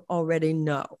don't already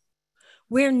know.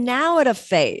 We're now at a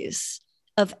phase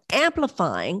of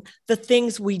amplifying the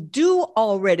things we do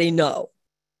already know,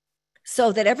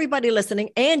 so that everybody listening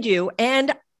and you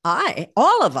and I,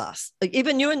 all of us,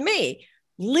 even you and me,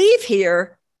 leave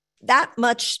here that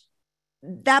much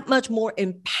more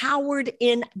empowered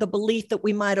in the belief that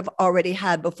we might have already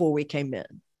had before we came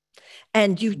in.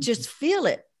 And you just feel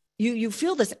it. You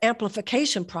feel this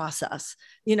amplification process.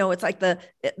 It's like the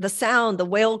sound, the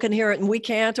whale can hear it and we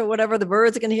can't, or whatever, the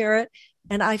birds can hear it.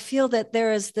 And I feel that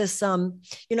there is this,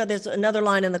 there's another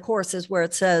line in the Course is where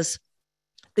it says,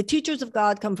 the teachers of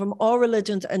God come from all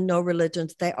religions and no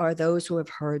religions. They are those who have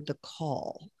heard the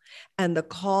call. And the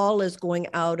call is going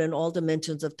out in all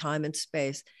dimensions of time and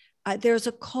space. There's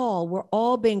a call. We're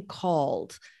all being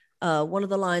called. One of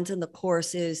the lines in the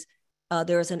Course is,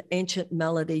 there is an ancient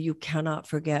melody you cannot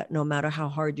forget, no matter how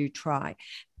hard you try.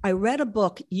 I read a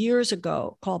book years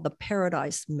ago called The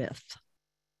Paradise Myth.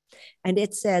 And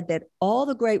it said that all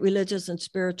the great religious and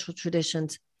spiritual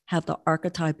traditions have the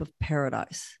archetype of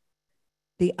paradise.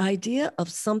 The idea of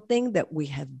something that we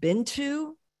have been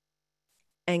to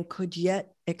and could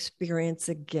yet experience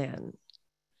again.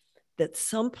 That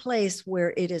someplace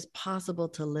where it is possible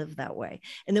to live that way.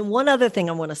 And then one other thing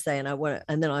I want to say, and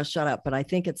then I'll shut up, but I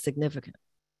think it's significant.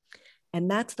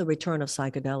 And that's the return of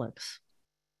psychedelics.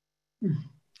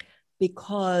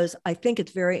 Because I think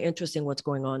it's very interesting what's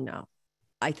going on now.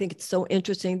 I think it's so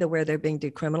interesting that where they're being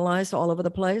decriminalized all over the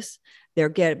place, they're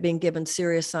being given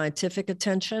serious scientific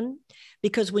attention.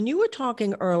 Because when you were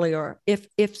talking earlier, if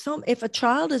a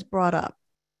child is brought up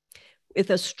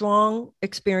with a strong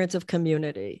experience of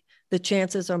community, the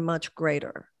chances are much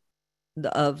greater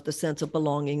of the sense of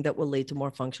belonging that will lead to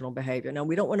more functional behavior. Now,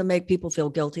 we don't want to make people feel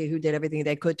guilty who did everything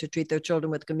they could to treat their children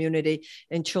with community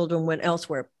and children went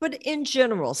elsewhere. But in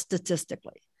general,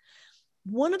 statistically,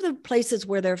 one of the places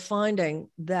where they're finding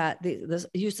that the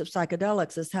use of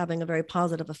psychedelics is having a very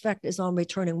positive effect is on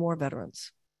returning war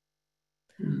veterans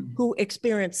who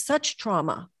experienced such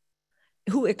trauma,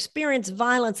 who experienced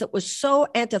violence that was so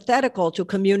antithetical to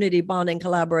community bonding,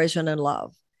 collaboration, and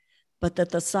love, but that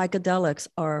the psychedelics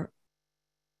are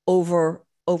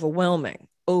overwhelming,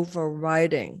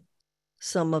 overriding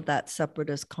some of that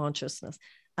separatist consciousness.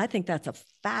 I think that's a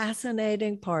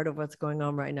fascinating part of what's going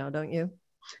on right now, don't you?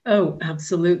 Oh,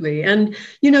 absolutely. And,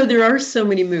 there are so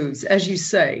many moves, as you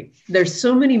say, there's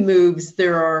so many moves.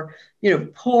 There are,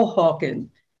 Paul Hawken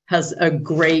has a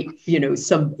great,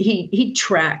 he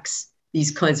tracks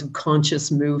these kinds of conscious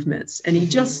movements. And he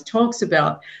just talks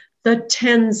about the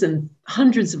tens and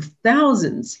hundreds of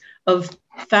thousands of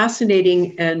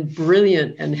fascinating and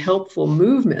brilliant and helpful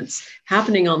movements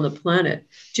happening on the planet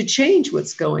to change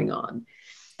what's going on.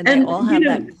 And they all have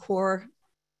that core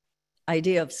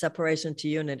idea of separation to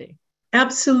unity.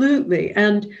 Absolutely.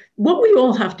 And what we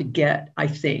all have to get, I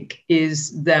think,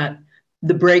 is that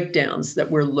the breakdowns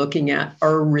that we're looking at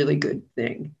are a really good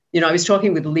thing. I was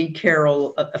talking with Lee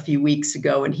Carroll a few weeks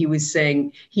ago, and he was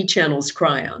saying he channels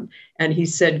Kryon. And he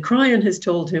said Kryon has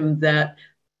told him that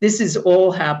this is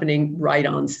all happening right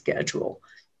on schedule.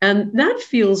 And that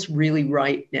feels really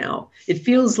right now. It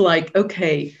feels like,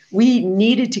 okay, we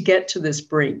needed to get to this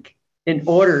brink in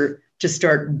order to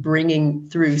start bringing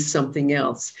through something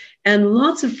else. And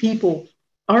lots of people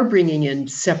are bringing in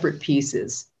separate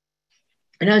pieces.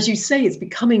 And as you say, it's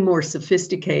becoming more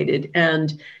sophisticated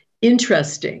and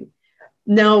interesting.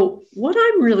 Now, what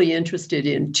I'm really interested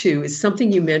in too is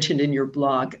something you mentioned in your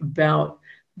blog about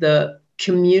the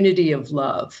community of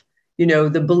love,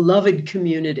 the beloved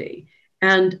community.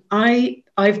 And I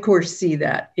of course see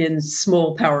that in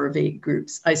small Power of Eight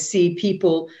groups. I see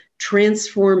people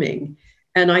transforming.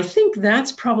 And I think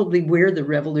that's probably where the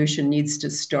revolution needs to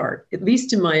start, at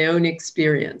least in my own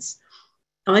experience.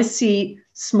 I see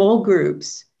small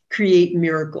groups create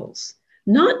miracles,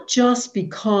 not just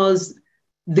because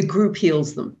the group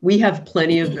heals them. We have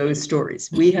plenty of those stories.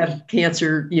 We have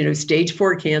cancer, stage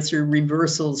 4 cancer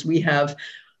reversals. We have,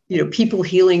 people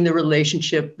healing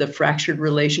the fractured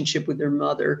relationship with their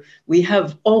mother. We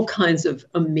have all kinds of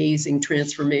amazing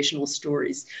transformational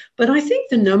stories. But I think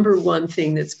the number one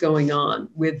thing that's going on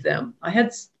with them, I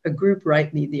had a group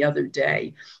write me the other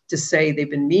day to say they've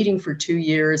been meeting for 2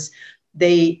 years.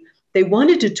 They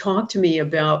wanted to talk to me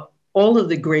about all of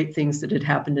the great things that had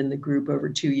happened in the group over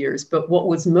 2 years. But what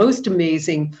was most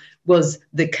amazing was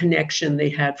the connection they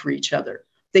had for each other.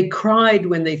 They cried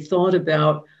when they thought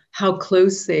about how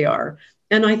close they are.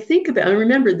 And I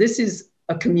remember this is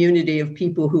a community of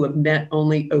people who have met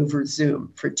only over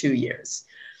Zoom for 2 years.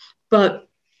 But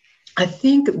I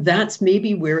think that's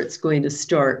maybe where it's going to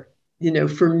start.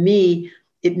 For me,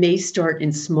 it may start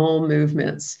in small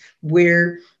movements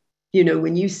where,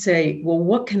 when you say, well,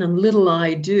 what can a little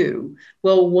I do?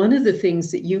 Well, one of the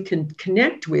things that you can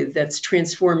connect with that's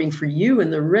transforming for you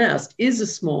and the rest is a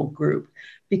small group.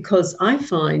 Because I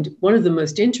find one of the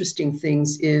most interesting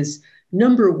things is,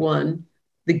 number one,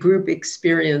 the group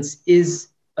experience is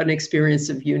an experience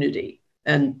of unity.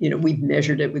 And, we've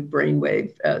measured it with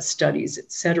brainwave studies,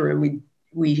 et cetera. And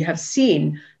we have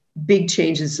seen big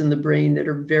changes in the brain that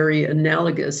are very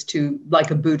analogous to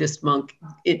like a Buddhist monk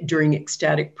during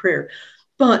ecstatic prayer.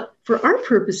 But for our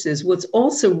purposes, what's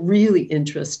also really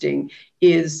interesting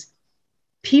is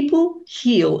people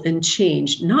heal and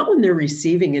change, not when they're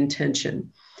receiving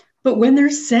intention, but when they're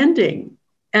sending.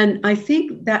 And I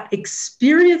think that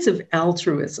experience of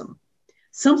altruism,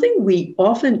 something we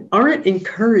often aren't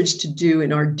encouraged to do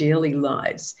in our daily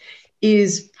lives,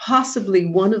 is possibly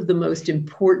one of the most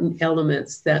important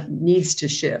elements that needs to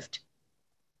shift.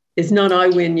 It's not I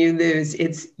win, you lose,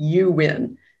 it's you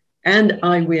win, and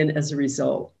I win as a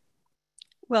result.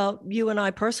 Well, you and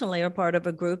I personally are part of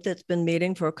a group that's been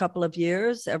meeting for a couple of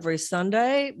years every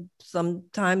Sunday.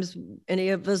 Sometimes any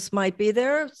of us might be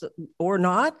there or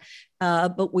not,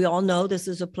 but we all know this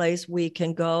is a place we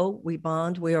can go, we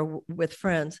bond, we are with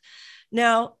friends.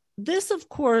 Now, this, of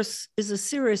course, is a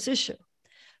serious issue.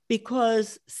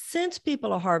 Because since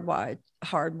people are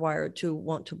hardwired to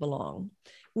want to belong,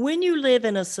 when you live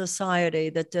in a society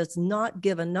that does not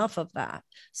give enough of that,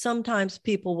 sometimes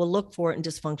people will look for it in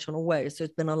dysfunctional ways. There's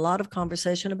been a lot of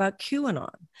conversation about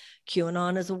QAnon.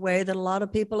 QAnon is a way that a lot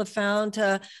of people have found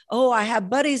to, I have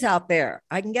buddies out there.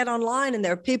 I can get online and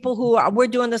there are people we're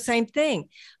doing the same thing.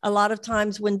 A lot of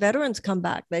times when veterans come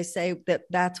back, they say that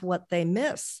that's what they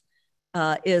miss.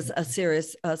 Is a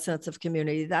serious sense of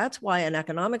community. That's why an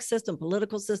economic system,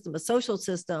 political system, a social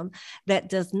system that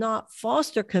does not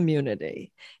foster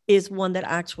community is one that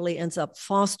actually ends up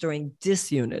fostering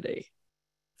disunity.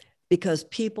 Because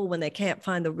people, when they can't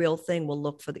find the real thing, will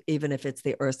look for even if it's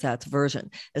the ersatz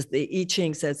version. As the I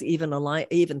Ching says,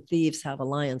 even thieves have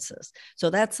alliances. So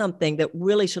that's something that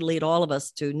really should lead all of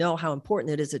us to know how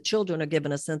important it is that children are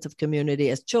given a sense of community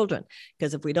as children.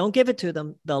 Because if we don't give it to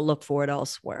them, they'll look for it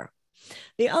elsewhere.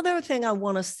 The other thing I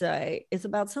want to say is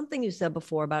about something you said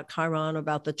before about Chiron,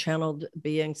 about the channeled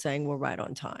being saying we're right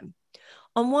on time.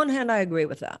 On one hand, I agree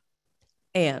with that.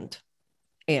 And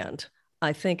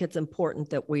I think it's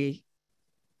important that we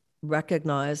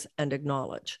recognize and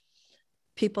acknowledge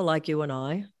people like you and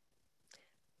I,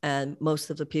 and most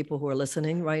of the people who are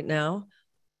listening right now,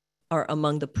 are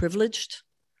among the privileged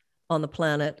on the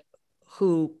planet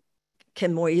who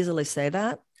can more easily say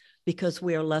that because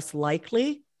we are less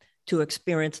likely to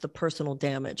experience the personal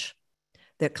damage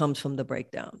that comes from the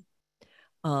breakdown.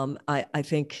 I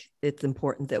think it's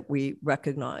important that we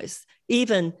recognize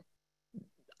even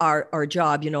our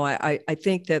job. I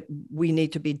think that we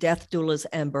need to be death doulas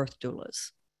and birth doulas.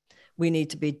 We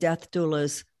need to be death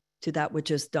doulas to that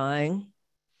which is dying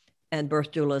and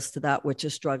birth doulas to that which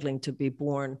is struggling to be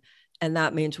born. And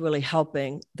that means really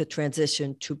helping the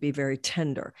transition to be very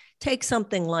tender. Take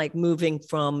something like moving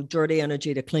from dirty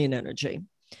energy to clean energy.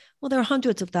 Well, there are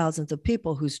hundreds of thousands of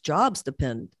people whose jobs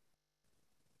depend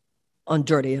on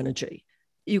dirty energy.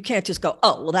 You can't just go,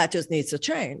 that just needs to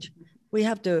change. We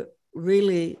have to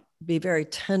really be very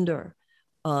tender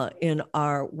in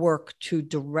our work to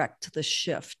direct the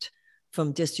shift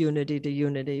from disunity to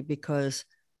unity, because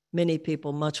many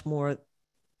people, much more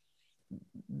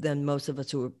than most of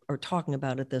us who are talking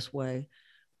about it this way,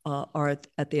 are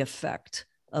at the effect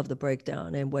of the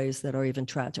breakdown in ways that are even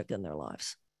tragic in their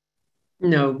lives.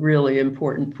 No, really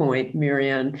important point,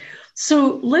 Marianne.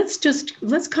 So let's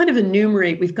kind of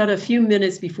enumerate. We've got a few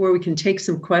minutes before we can take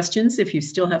some questions if you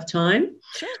still have time.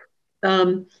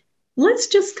 Sure. Let's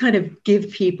just kind of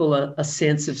give people a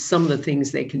sense of some of the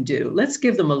things they can do. Let's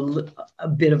give them a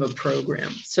bit of a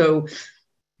program. So,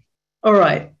 all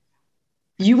right,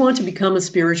 you want to become a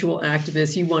spiritual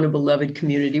activist, you want a beloved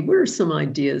community. What are some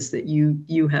ideas that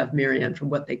you have, Marianne, for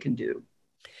what they can do?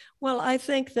 Well, I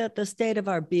think that the state of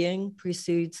our being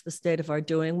precedes the state of our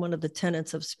doing. One of the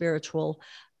tenets of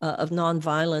of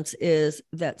nonviolence is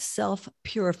that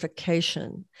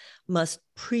self-purification must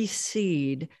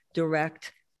precede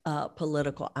direct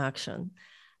political action.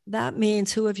 That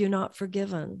means, who have you not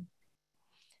forgiven?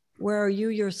 Where are you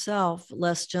yourself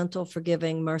less gentle,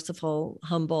 forgiving, merciful,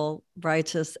 humble,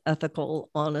 righteous,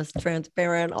 ethical, honest,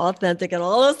 transparent, authentic, and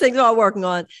all those things we're all working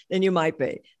on than you might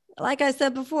be? Like I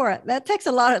said before, that takes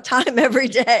a lot of time every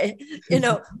day.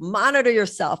 Monitor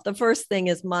yourself. The first thing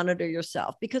is monitor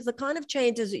yourself, because the kind of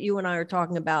changes that you and I are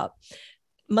talking about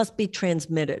must be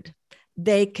transmitted.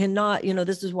 They cannot,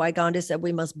 this is why Gandhi said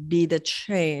we must be the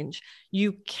change.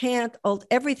 You can't,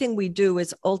 everything we do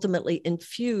is ultimately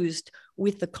infused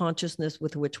with the consciousness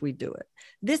with which we do it.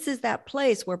 This is that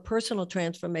place where personal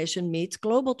transformation meets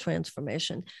global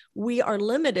transformation. We are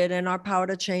limited in our power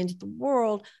to change the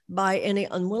world by any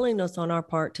unwillingness on our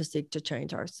part to seek to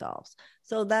change ourselves.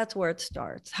 So that's where it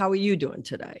starts. How are you doing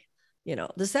today?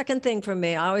 The second thing for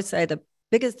me, I always say the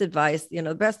biggest advice,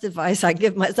 the best advice I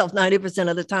give myself 90%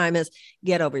 of the time is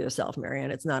get over yourself,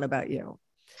 Marianne. It's not about you.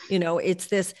 It's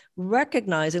this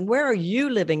recognizing, where are you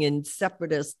living in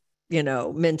separatist,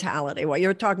 mentality? Well,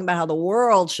 you're talking about how the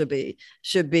world should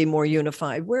be more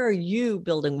unified. Where are you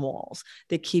building walls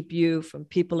that keep you from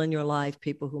people in your life,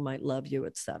 people who might love you,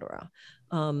 et cetera?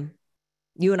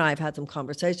 You and I have had some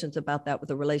conversations about that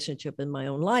with a relationship in my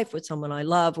own life with someone I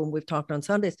love when we've talked on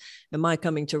Sundays. Am I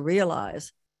coming to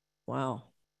realize, wow,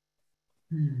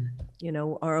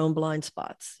 our own blind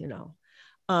spots,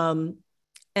 and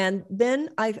then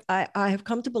I have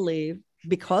come to believe,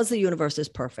 because the universe is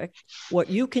perfect, what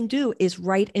you can do is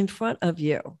right in front of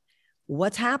you.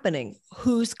 What's happening?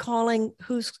 Who's calling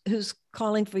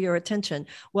for your attention?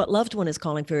 What loved one is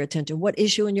calling for your attention? What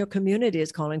issue in your community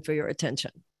is calling for your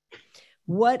attention?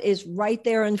 What is right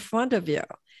there in front of you?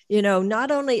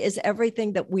 Not only is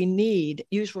everything that we need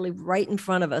usually right in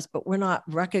front of us, but we're not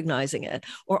recognizing it,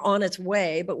 or on its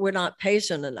way, but we're not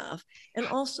patient enough. And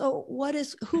also,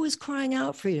 who is crying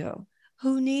out for you?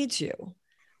 Who needs you?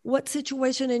 What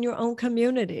situation in your own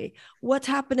community? What's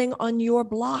happening on your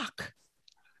block?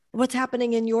 What's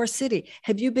happening in your city?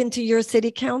 Have you been to your city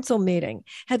council meeting?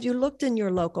 Have you looked in your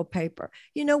local paper?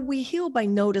 We heal by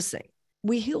noticing.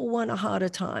 We heal one aha at a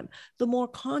time. The more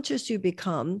conscious you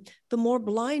become, the more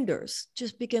blinders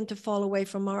just begin to fall away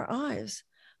from our eyes.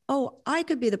 Oh, I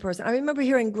could be the person. I remember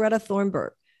hearing Greta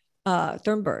Thunberg,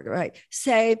 right,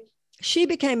 say she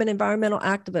became an environmental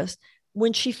activist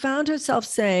when she found herself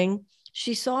saying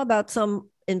she saw about some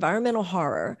environmental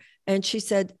horror, and she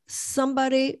said,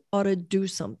 somebody ought to do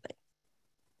something.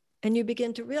 And you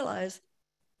begin to realize,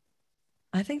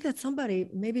 I think that somebody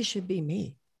maybe should be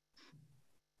me.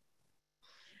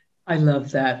 I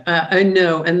love that. I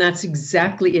know. And that's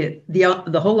exactly it.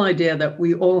 The whole idea that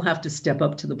we all have to step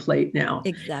up to the plate now.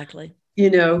 Exactly.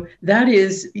 That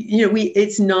is,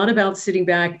 it's not about sitting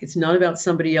back. It's not about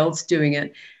somebody else doing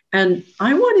it. And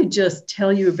I want to just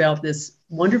tell you about this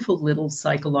wonderful little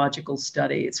psychological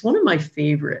study. It's one of my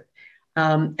favorite.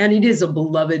 And it is a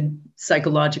beloved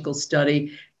psychological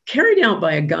study carried out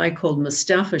by a guy called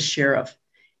Mustafa Sharif.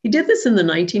 He did this in the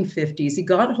 1950s. He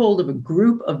got hold of a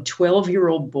group of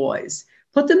 12-year-old boys,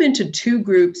 put them into two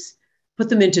groups, put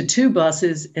them into two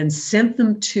buses, and sent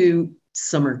them to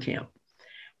summer camp.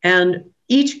 And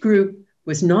each group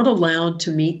was not allowed to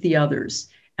meet the others.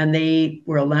 And they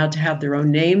were allowed to have their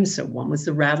own names. So one was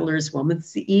the Rattlers, one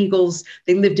was the Eagles.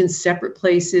 They lived in separate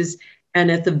places. And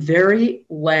at the very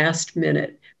last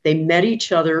minute, they met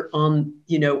each other on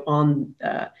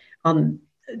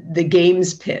the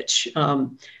games pitch.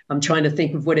 I'm trying to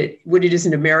think of what it is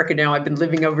in America now. I've been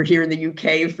living over here in the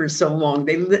UK for so long.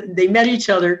 They met each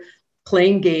other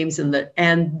playing games, and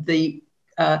the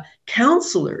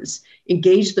counselors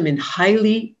engaged them in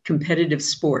highly competitive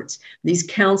sports. These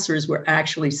counselors were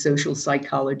actually social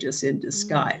psychologists in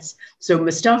disguise. So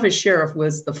Mustafa Sharif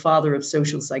was the father of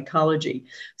social psychology.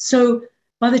 So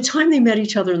By the time they met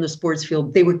each other in the sports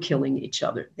field, they were killing each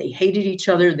other. They hated each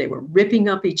other. They were ripping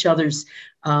up each other's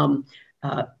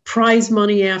prize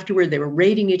money afterward. They were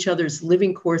raiding each other's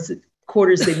living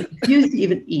quarters. They refused to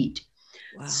even eat.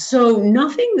 Wow. So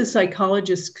nothing the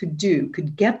psychologists could do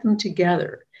could get them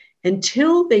together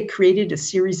until they created a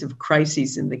series of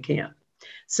crises in the camp.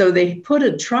 So they put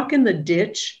a truck in the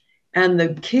ditch, and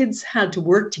the kids had to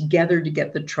work together to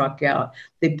get the truck out.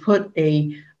 They put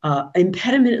a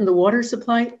impediment in the water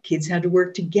supply. Kids had to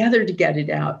work together to get it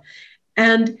out.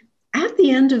 And at the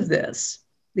end of this,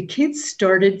 the kids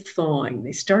started thawing.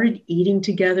 They started eating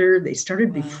together. They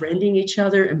started befriending each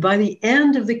other. And by the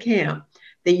end of the camp,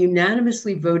 they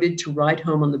unanimously voted to ride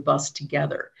home on the bus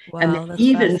together. Wow, and they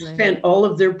even spent all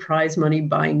of their prize money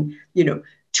buying,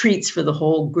 treats for the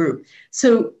whole group.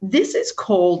 So this is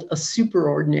called a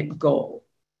superordinate goal.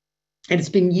 And it's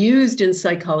been used in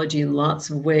psychology in lots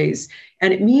of ways.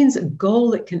 And it means a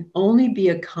goal that can only be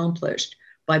accomplished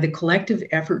by the collective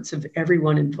efforts of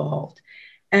everyone involved.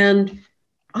 And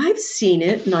I've seen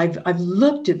it, and I've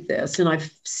looked at this, and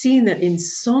I've seen that in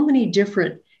so many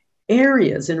different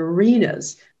areas and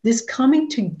arenas, this coming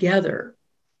together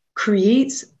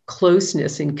creates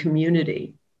closeness and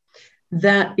community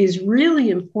that is really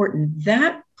important.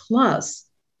 That plus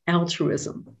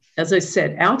altruism. As I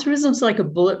said, altruism is like a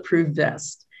bulletproof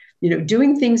vest.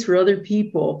 Doing things for other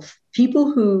people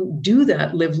who do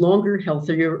that live longer,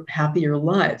 healthier, happier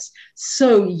lives.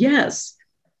 So yes,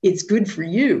 it's good for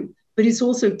you, but it's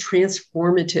also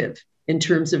transformative in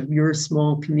terms of your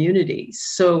small community.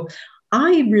 So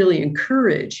I really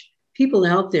encourage people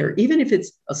out there, even if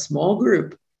it's a small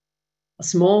group, a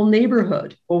small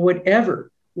neighborhood, or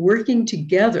whatever, working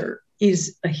together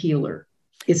is a healer.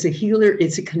 It's a healer,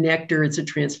 it's a connector, it's a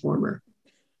transformer.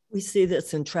 We see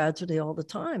this in tragedy all the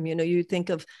time. You think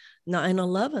of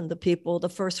 9/11, the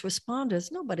first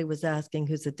responders, nobody was asking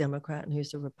who's a Democrat and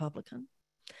who's a Republican.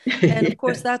 And of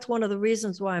course, that's one of the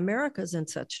reasons why America's in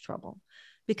such trouble,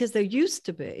 because there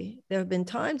have been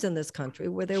times in this country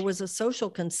where there was a social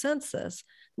consensus,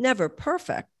 never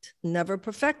perfect, never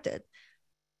perfected,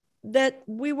 that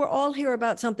we were all here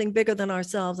about something bigger than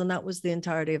ourselves. And that was the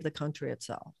entirety of the country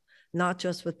itself, not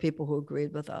just with people who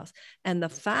agreed with us. And the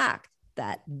fact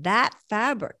that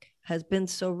fabric has been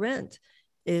so rent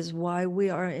is why we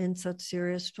are in such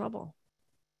serious trouble.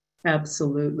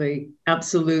 Absolutely.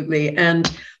 Absolutely.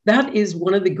 And that is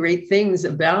one of the great things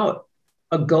about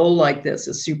a goal like this,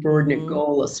 a superordinate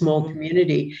goal, a small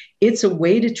community. It's a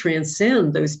way to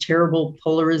transcend those terrible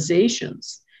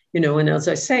polarizations, and as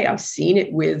I say, I've seen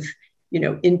it with,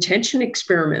 intention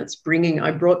experiments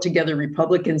I brought together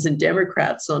Republicans and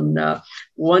Democrats on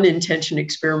one intention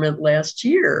experiment last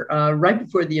year, right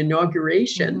before the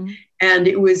inauguration. And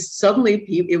it was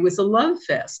a love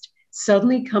fest.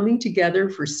 Suddenly coming together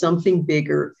for something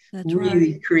bigger. That's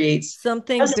really right. Creates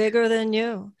something bigger than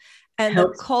you. And the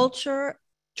culture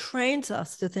trains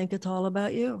us to think it's all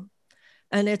about you.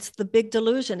 And it's the big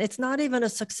delusion. It's not even a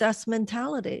success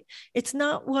mentality. It's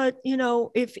not what,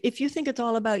 if you think it's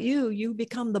all about you, you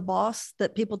become the boss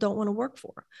that people don't want to work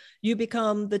for. You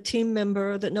become the team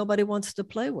member that nobody wants to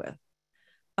play with.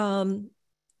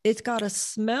 It's got a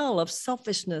smell of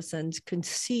selfishness and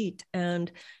conceit,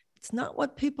 and it's not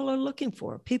what people are looking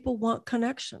for. People want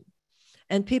connection,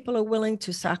 and people are willing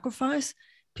to sacrifice.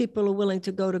 People are willing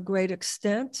to go to great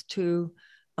extent to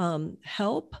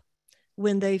help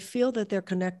when they feel that they're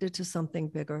connected to something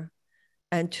bigger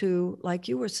and to, like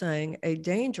you were saying, a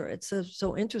danger. It's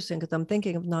so interesting because I'm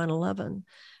thinking of 9/11.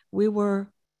 We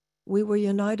were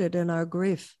united in our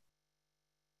grief.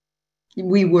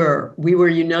 We were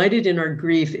united in our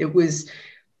grief. It was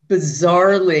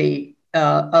bizarrely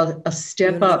a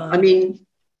step up. I mean,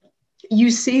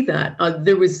 you see that.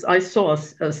 I saw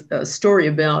a story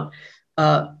about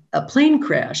a plane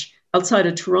crash outside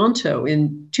of Toronto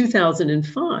in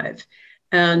 2005.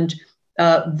 And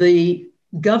the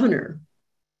governor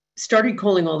started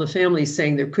calling all the families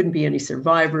saying there couldn't be any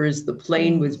survivors. The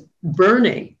plane was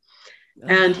burning.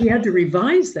 And he had to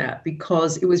revise that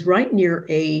because it was right near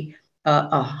a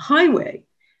highway.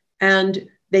 And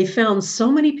they found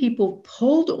so many people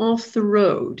pulled off the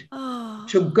road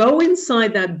to go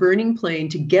inside that burning plane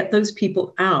to get those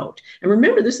people out. And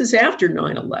remember, this is after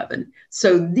 9/11.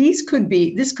 So this could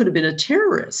have been a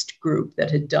terrorist group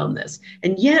that had done this.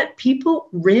 And yet people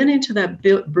ran into that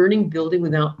burning building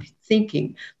without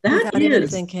thinking.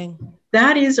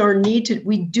 That is our need to,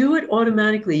 we do it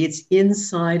automatically. It's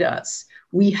inside us.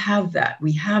 We have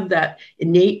that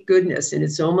innate goodness. And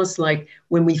it's almost like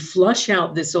when we flush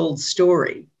out this old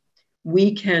story,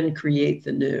 we can create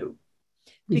the new.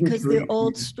 Because the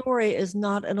old story is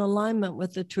not in alignment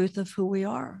with the truth of who we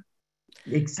are.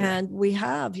 Exactly. And we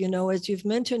have, as you've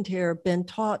mentioned here, been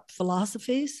taught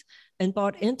philosophies and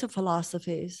bought into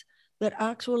philosophies that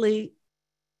actually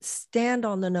stand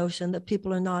on the notion that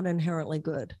people are not inherently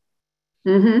good.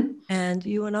 Mm-hmm. And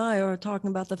you and I are talking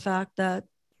about the fact that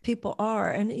people are.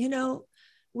 And,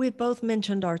 we both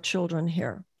mentioned our children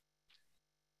here.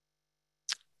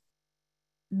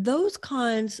 Those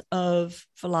kinds of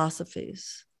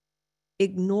philosophies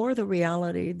ignore the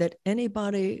reality that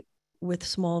anybody with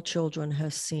small children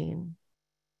has seen.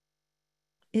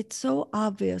 It's so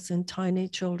obvious in tiny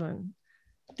children.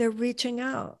 They're reaching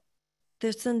out.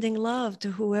 They're sending love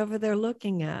to whoever they're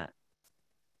looking at.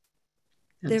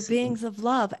 Absolutely. They're beings of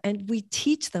love. And we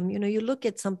teach them, you look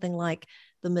at something like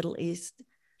the Middle East,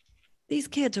 these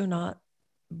kids are not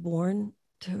born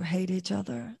to hate each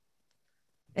other.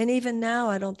 And even now,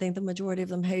 I don't think the majority of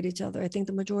them hate each other. I think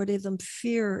the majority of them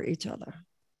fear each other.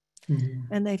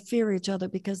 Mm-hmm. And they fear each other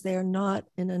because they are not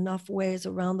in enough ways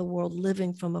around the world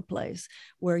living from a place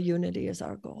where unity is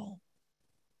our goal.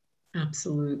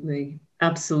 Absolutely.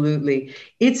 Absolutely.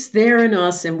 It's there in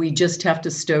us, and we just have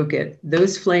to stoke it.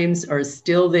 Those flames are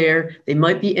still there. They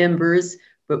might be embers,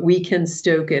 but we can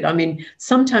stoke it. I mean,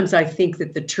 sometimes I think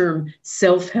that the term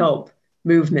self-help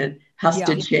movement has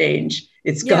to change.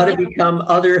 It's got to become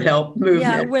other help movement.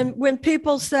 Yeah, when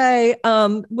people say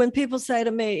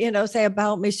to me, say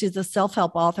about me, she's a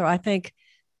self-help author, I think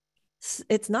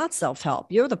it's not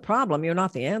self-help. You're the problem. You're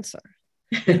not the answer.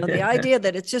 The idea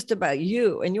that it's just about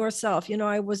you and yourself.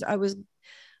 I was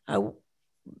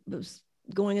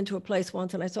going into a place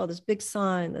once and I saw this big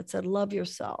sign that said, "Love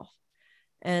yourself."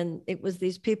 And it was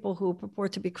these people who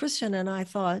purport to be Christian. And I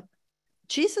thought,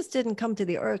 Jesus didn't come to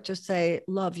the earth to say,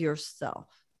 "Love yourself."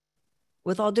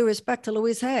 With all due respect to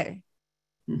Louise Hay,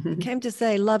 he came to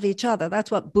say, "Love each other."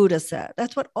 That's what Buddha said.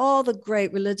 That's what all the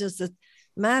great religious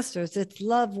masters, it's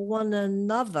love one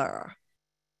another.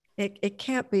 It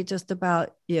can't be just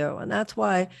about you. And that's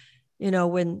why,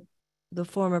 when the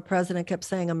former president kept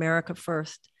saying America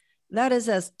first, that is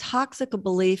as toxic a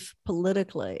belief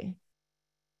politically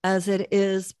as it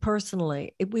is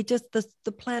personally.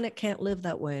 The planet can't live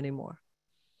that way anymore.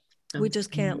 We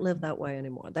just can't live that way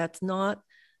anymore. That's not,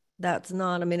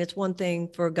 I mean, it's one thing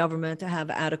for a government to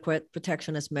have adequate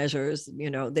protectionist measures.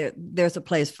 There's a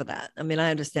place for that. I mean,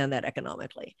 I understand that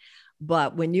economically.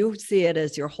 But when you see it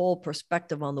as your whole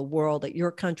perspective on the world, that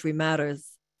your country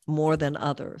matters more than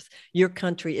others, your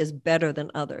country is better than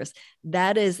others,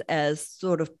 that is as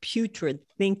sort of putrid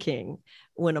thinking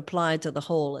when applied to the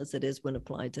whole as it is when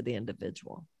applied to the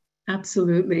individual.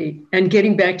 Absolutely. And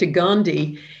getting back to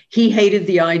Gandhi, he hated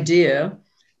the idea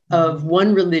of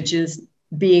one religion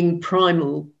being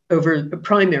primary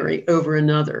over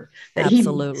another.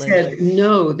 Absolutely. He said,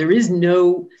 no, there is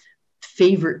no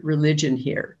favorite religion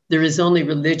here. There is only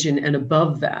religion, and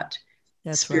above that,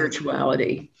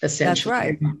 spirituality,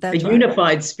 essentially. That's right. A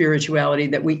unified spirituality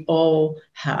that we all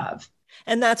have.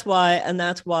 And that's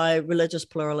why religious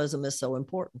pluralism is so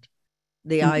important.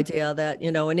 The idea that,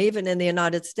 and even in the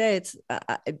United States,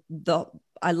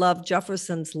 I love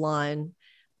Jefferson's line,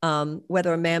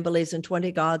 whether a man believes in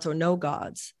 20 gods or no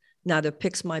gods, neither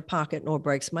picks my pocket nor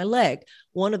breaks my leg.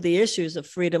 One of the issues of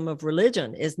freedom of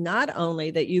religion is not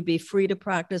only that you be free to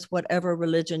practice whatever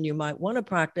religion you might want to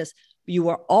practice, you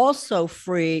are also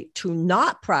free to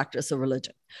not practice a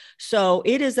religion. So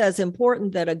it is as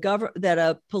important that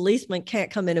a policeman can't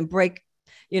come in and break,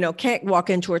 can't walk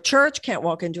into a church, can't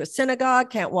walk into a synagogue,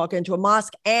 can't walk into a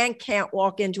mosque, and can't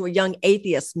walk into a young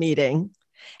atheist meeting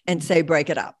and say,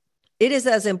 break it up. It is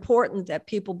as important that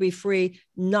people be free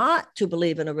not to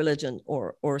believe in a religion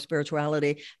or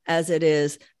spirituality as it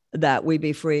is that we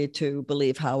be free to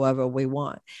believe however we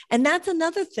want. And that's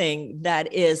another thing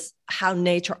that is how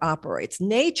nature operates.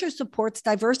 Nature supports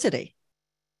diversity,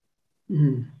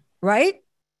 right?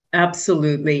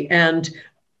 Absolutely. And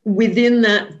within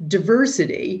that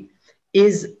diversity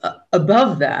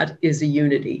above that is a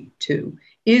unity too,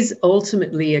 is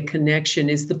ultimately a connection,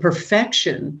 is the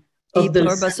perfection of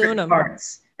those separate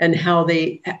parts and how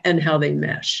they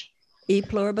mesh. E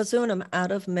pluribus unum,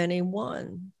 out of many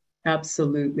one.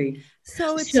 Absolutely.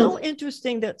 So it's so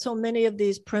interesting that so many of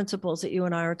these principles that you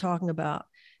and I are talking about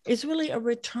is really a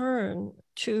return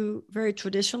to very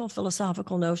traditional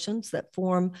philosophical notions that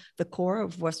form the core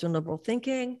of Western liberal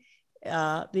thinking.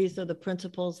 These are the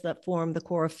principles that form the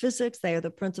core of physics. They are the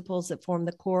principles that form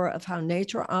the core of how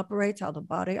nature operates, how the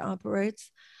body operates.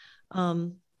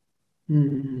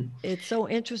 It's so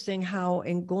interesting how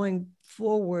in going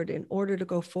forward, in order to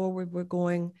go forward, we're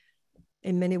going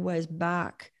in many ways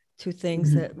back to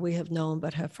things that we have known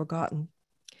but have forgotten.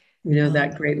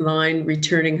 That great line,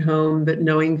 returning home, but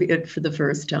knowing it for the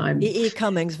first time. E.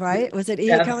 Cummings, right? Was it E.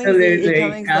 Cummings? Absolutely. E.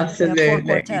 Cummings, the four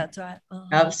quartets, right?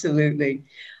 Absolutely.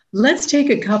 Let's take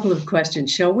a couple of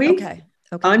questions, shall we? Okay.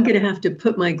 I'm going to have to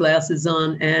put my glasses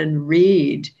on and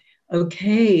read.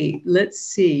 Okay, let's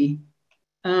see.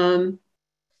 I'm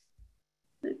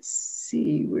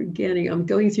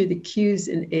going through the Q's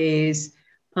and A's.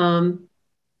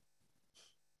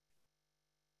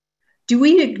 Do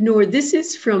we ignore, this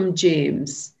is from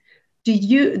James.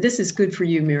 This is good for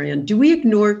you, Marianne. Do we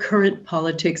ignore current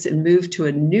politics and move to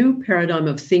a new paradigm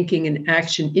of thinking and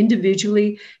action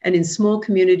individually and in small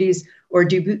communities? Or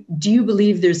do you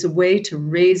believe there's a way to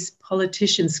raise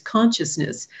politicians'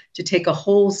 consciousness to take a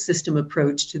whole system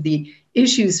approach to the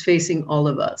issues facing all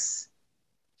of us?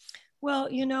 Well,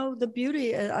 the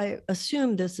beauty, I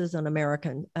assume this is an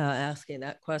American asking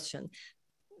that question.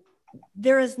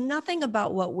 There is nothing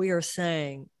about what we are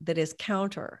saying that is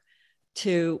counter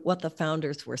to what the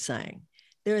founders were saying.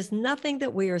 There is nothing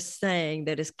that we are saying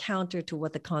that is counter to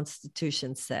what the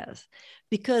Constitution says,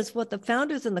 because what the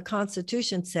founders in the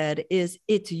Constitution said is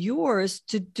it's yours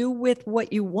to do with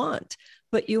what you want,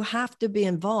 but you have to be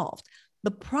involved. The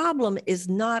problem is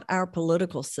not our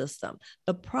political system.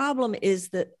 The problem is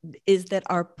that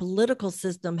our political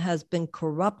system has been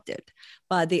corrupted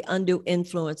by the undue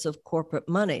influence of corporate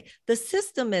money. The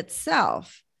system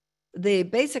itself, the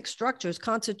basic structures,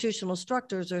 constitutional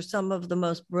structures, are some of the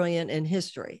most brilliant in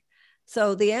history.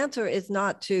 So the answer is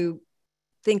not to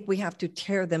think we have to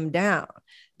tear them down.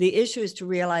 The issue is to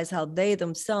realize how they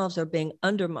themselves are being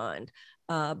undermined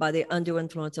by the undue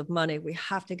influence of money. We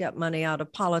have to get money out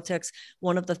of politics.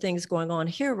 One of the things going on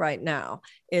here right now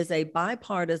is a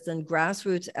bipartisan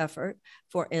grassroots effort,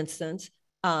 for instance,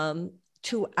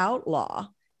 to outlaw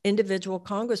individual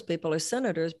congresspeople or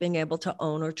senators being able to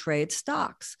own or trade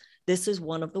stocks. This is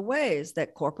one of the ways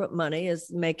that corporate money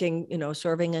is making,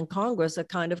 serving in Congress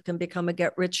can become a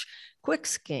get rich quick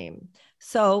scheme.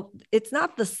 So it's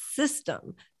not the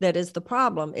system that is the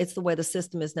problem. It's the way the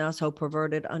system is now so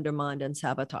perverted, undermined, and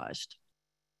sabotaged.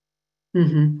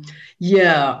 Mm-hmm.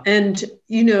 Yeah. And,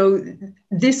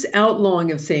 this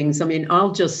outlawing of things,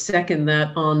 I'll just second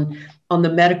that on the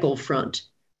medical front.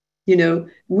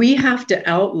 We have to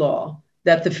outlaw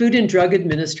that the Food and Drug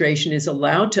Administration is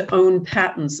allowed to own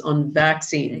patents on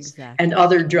vaccines and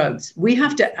other drugs. We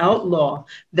have to outlaw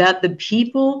that the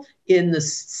people in the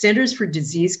Centers for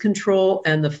Disease Control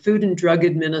and the Food and Drug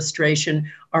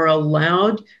Administration are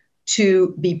allowed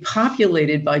to be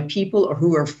populated by people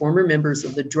who are former members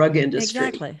of the drug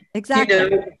industry.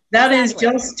 Exactly. That is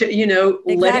just,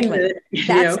 letting the,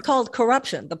 That's called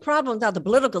corruption. The problem is not the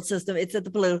political system, it's that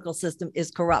the political system is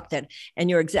corrupted. And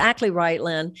you're exactly right,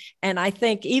 Lynn. And I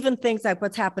think even things like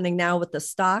what's happening now with the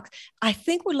stocks, I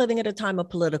think we're living at a time of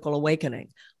political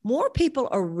awakening. More people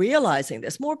are realizing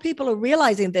this. More people are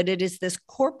realizing that it is this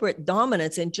corporate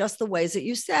dominance in just the ways that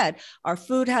you said. Our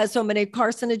food has so many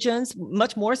carcinogens,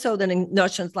 much more so than in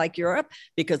nations like Europe,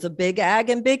 because of big ag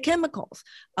and big chemicals.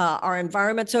 Our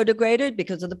environment's so degraded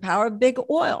because of the power of big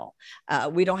oil.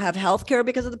 We don't have healthcare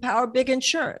because of the power of big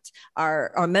insurance.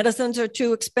 Our medicines are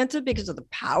too expensive because of the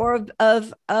power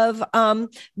of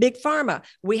big pharma.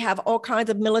 We have all kinds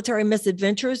of military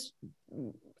misadventures,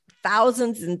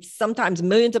 thousands and sometimes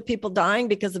millions of people dying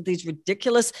because of these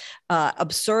ridiculous,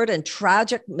 absurd and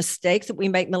tragic mistakes that we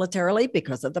make militarily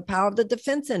because of the power of the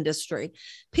defense industry.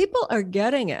 People are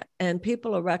getting it, and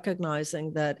people are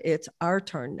recognizing that it's our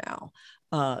turn now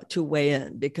to weigh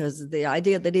in, because the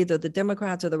idea that either the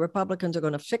Democrats or the Republicans are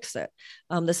going to fix it.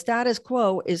 The status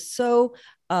quo is so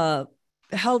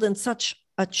held in such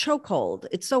a chokehold.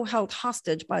 It's so held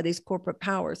hostage by these corporate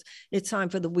powers. It's time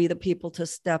for we the people to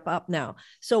step up now.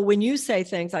 So when you say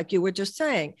things like you were just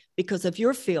saying, because of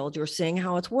your field, you're seeing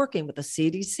how it's working with the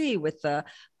CDC, with the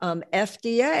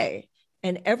FDA,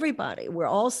 and everybody, we're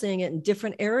all seeing it in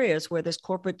different areas where this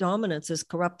corporate dominance is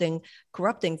corrupting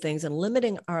things and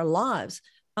limiting our lives.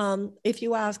 If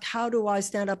you ask, how do I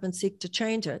stand up and seek to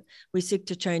change it? We seek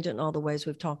to change it in all the ways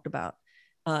we've talked about,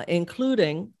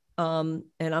 including, and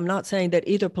I'm not saying that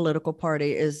either political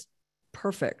party is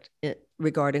perfect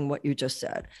regarding what you just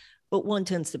said, but one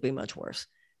tends to be much worse.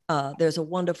 There's a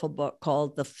wonderful book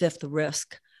called The Fifth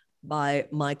Risk by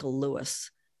Michael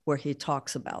Lewis, where he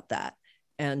talks about that.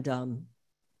 And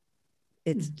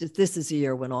it's just, this is a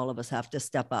year when all of us have to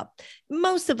step up.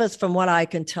 Most of us, from what I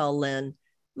can tell, Lynn,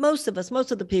 most of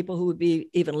the people who would be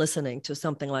even listening to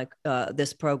something like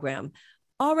this program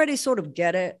already sort of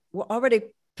get it. We're already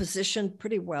positioned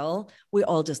pretty well. We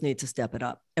all just need to step it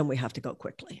up, and we have to go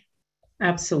quickly.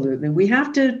 Absolutely. We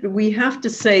have to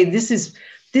say, this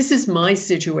is my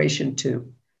situation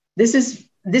too. This is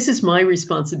this is my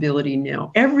responsibility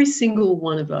now. Every single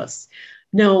one of us.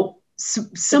 Now,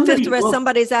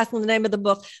 somebody's asking the name of the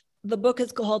book. The book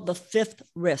is called The Fifth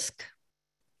Risk.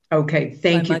 Okay,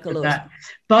 thank you for that.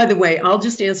 By the way, I'll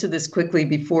just answer this quickly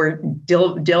before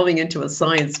delving into a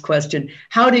science question.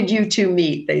 How did you two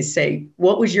meet? They say,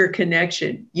 what was your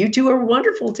connection? You two are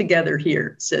wonderful together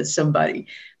here, says somebody.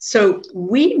 So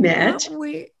we met.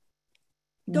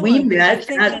 We met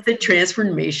at the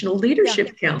Transformational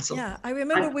Leadership Council. Yeah, I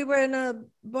remember we were in a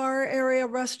bar area,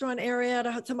 restaurant area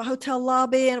at some hotel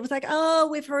lobby, and it was like, oh,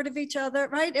 we've heard of each other,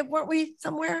 right? Weren't we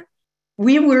somewhere?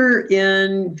 We were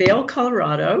in Vail,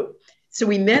 Colorado. So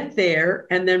we met there.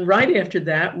 And then right after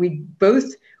that, we both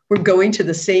were going to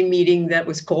the same meeting that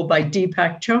was called by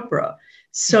Deepak Chopra.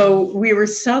 So we were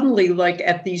suddenly like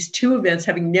at these two events,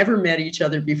 having never met each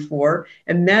other before,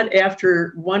 and met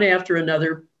one after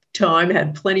another time,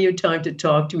 had plenty of time to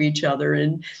talk to each other.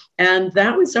 And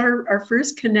that was our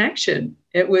first connection.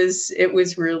 It was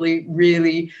really,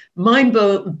 really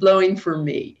mind-blowing for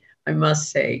me, I must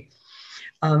say.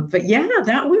 But yeah,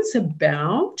 that was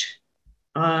about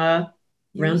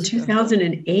around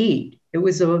 2008. It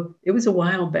was a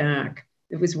while back.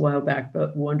 It was a while back,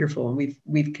 but wonderful. And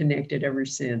we've connected ever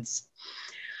since.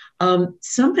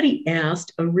 Somebody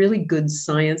asked a really good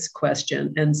science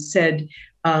question and said,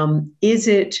 is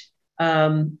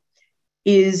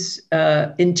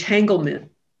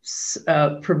entanglement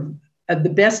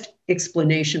the best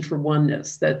explanation for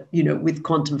oneness, that, with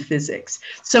quantum physics?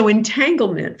 So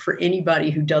entanglement, for anybody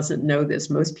who doesn't know this,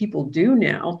 most people do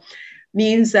now,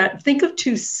 means that think of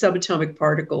two subatomic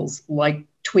particles like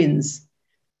twins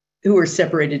who are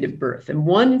separated at birth. And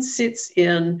one sits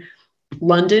in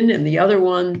London and the other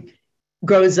one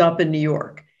grows up in New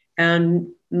York. And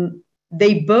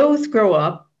they both grow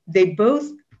up, they both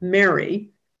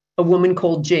marry a woman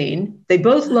called Jane. They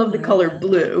both love the color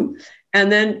blue.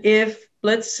 And then if,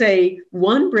 let's say,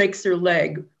 one breaks their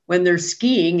leg when they're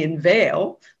skiing in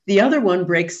Vail, the other one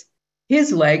breaks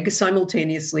his leg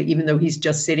simultaneously, even though he's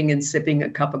just sitting and sipping a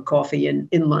cup of coffee in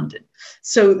London.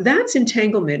 So that's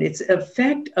entanglement. It's an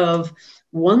effect of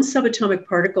one subatomic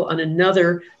particle on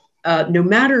another, no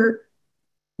matter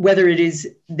whether it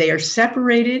is they are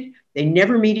separated, they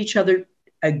never meet each other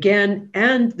again,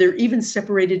 and they're even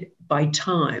separated by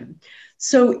time.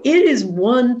 So it is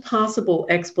one possible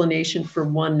explanation for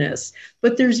oneness,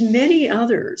 but there's many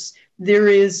others. There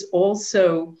is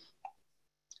also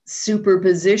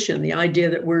superposition, the idea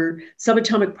that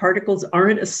subatomic particles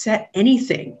aren't a set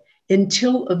anything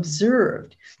until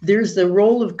observed. There's the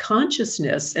role of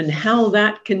consciousness and how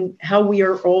we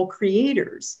are all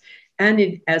creators.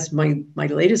 And as my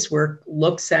latest work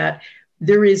looks at,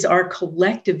 there is our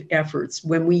collective efforts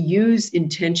when we use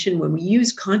intention, when we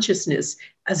use consciousness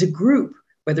as a group,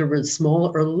 whether we're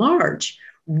small or large,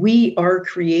 we are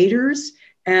creators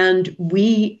and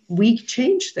we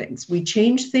change things. We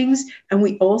change things, and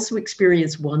we also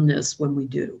experience oneness when we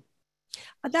do.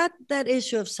 That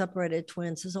issue of separated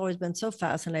twins has always been so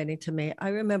fascinating to me. I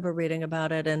remember reading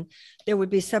about it, and there would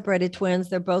be separated twins.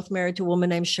 They're both married to a woman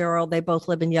named Cheryl. They both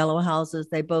live in yellow houses.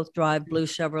 They both drive blue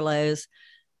Chevrolets.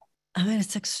 I mean,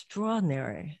 it's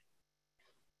extraordinary.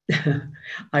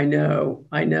 I know,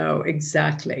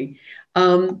 exactly.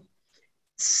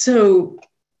 So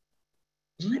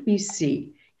let me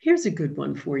see. Here's a good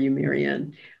one for you,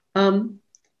 Marianne.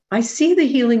 I see the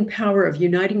healing power of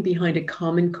uniting behind a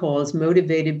common cause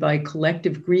motivated by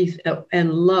collective grief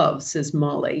and love, says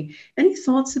Molly. Any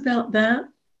thoughts about that?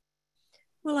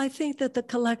 Well, I think that the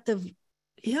collective,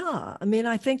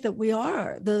 I think that we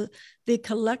are. The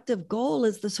collective goal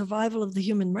is the survival of the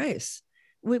human race.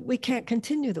 We can't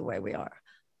continue the way we are.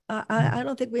 I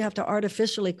don't think we have to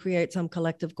artificially create some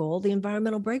collective goal. The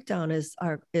environmental breakdown is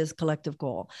collective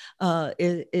goal,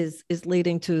 is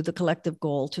leading to the collective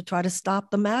goal to try to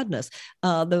stop the madness.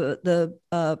 The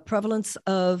prevalence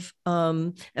of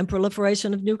and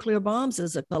proliferation of nuclear bombs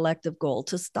is a collective goal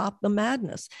to stop the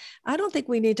madness. I don't think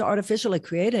we need to artificially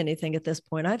create anything at this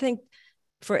point. I think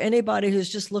for anybody who's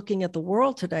just looking at the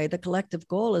world today, the collective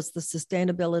goal is the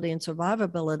sustainability and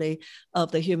survivability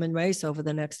of the human race over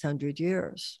the next 100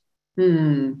 years.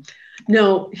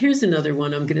 No, here's another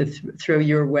one I'm going to throw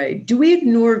your way. Do we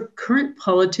ignore current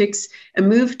politics and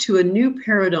move to a new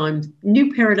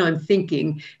paradigm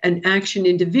thinking and action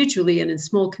individually and in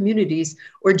small communities?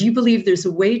 Or do you believe there's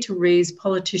a way to raise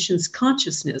politicians'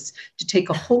 consciousness to take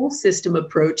a whole system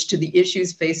approach to the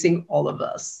issues facing all of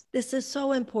us? This is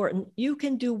so important. You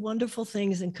can do wonderful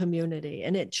things in community,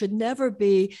 and it should never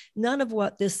be, none of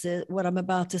what I'm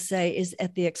about to say is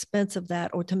at the expense of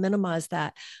that or to minimize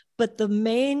that. But the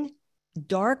main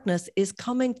darkness is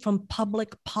coming from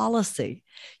public policy.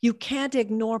 You can't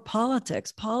ignore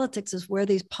politics. Politics is where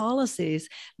these policies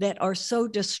that are so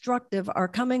destructive are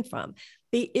coming from.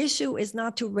 The issue is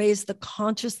not to raise the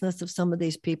consciousness of some of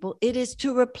these people. It is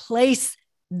to replace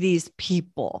these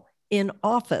people in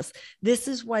office. This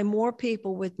is why more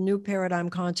people with new paradigm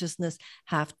consciousness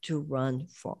have to run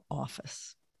for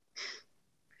office.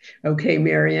 Okay,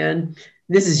 Marianne,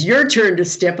 this is your turn to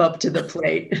step up to the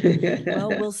plate. Well,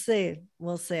 we'll see.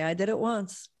 We'll see. I did it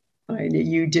once.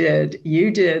 You did.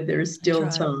 There's still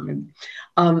time.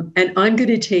 And I'm going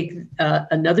to take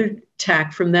another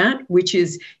tack from that, which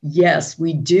is, yes,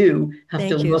 we do have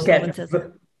to look at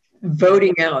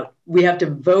voting out. We have to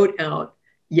vote out.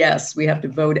 Yes, we have to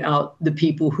vote out the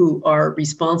people who are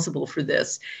responsible for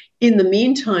this. In the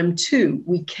meantime, too,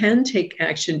 we can take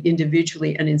action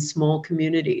individually and in small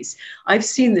communities. I've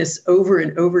seen this over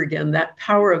and over again, that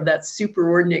power of that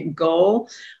superordinate goal.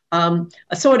 I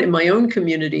saw it in my own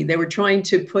community. They were trying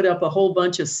to put up a whole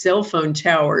bunch of cell phone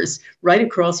towers right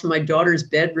across from my daughter's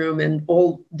bedroom and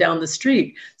all down the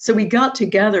street. So we got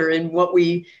together in what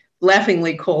we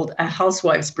laughingly called a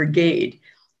housewives brigade.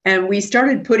 And we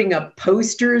started putting up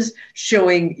posters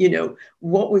showing,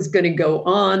 what was going to go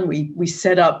on. We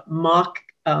set up mock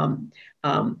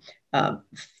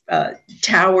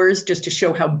towers just to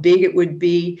show how big it would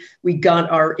be. We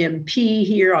got our MP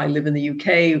here. I live in the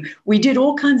UK. We did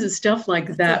all kinds of stuff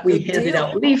like that. We handed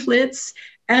out leaflets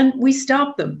and we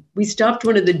stopped them. We stopped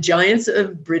one of the giants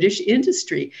of British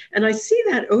industry. And I see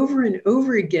that over and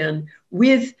over again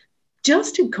with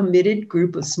just a committed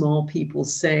group of small people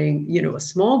saying, a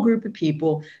small group of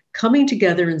people coming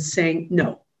together and saying,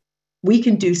 no, we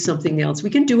can do something else.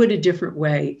 We can do it a different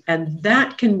way. And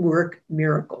that can work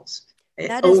miracles.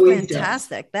 That is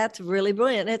fantastic. That's really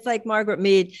brilliant. It's like Margaret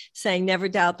Mead saying, never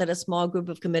doubt that a small group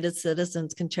of committed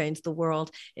citizens can change the world.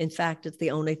 In fact, it's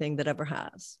the only thing that ever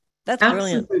has. That's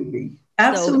brilliant.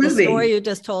 Absolutely. So the story you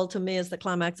just told to me is the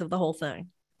climax of the whole thing.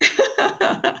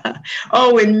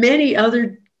 Oh, and many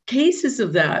other cases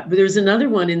of that. But there's another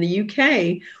one in the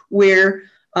UK where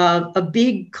a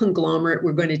big conglomerate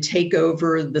were going to take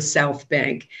over the South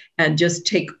Bank and just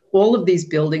take all of these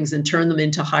buildings and turn them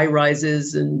into high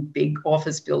rises and big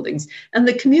office buildings. And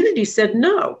the community said,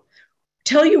 no,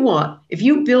 tell you what, if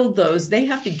you build those, they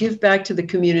have to give back to the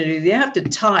community. They have to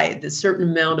tithe a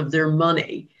certain amount of their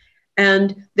money.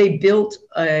 And they built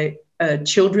a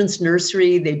children's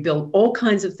nursery. They built all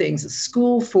kinds of things, a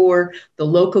school for the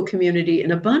local community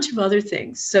and a bunch of other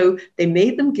things. So they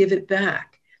made them give it back.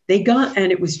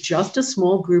 And it was just a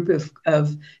small group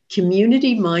of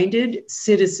community-minded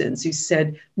citizens who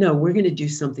said, no, we're going to do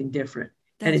something different.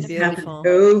 And it's happened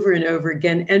over and over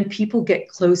again. And people get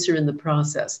closer in the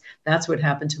process. That's what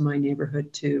happened to my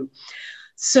neighborhood too.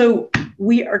 So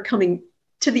we are coming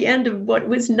to the end of what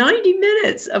was 90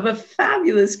 minutes of a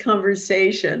fabulous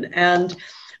conversation. And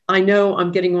I know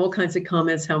I'm getting all kinds of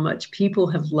comments how much people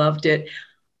have loved it.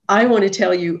 I want to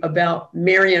tell you about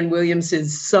Marianne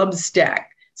Williams's Substack.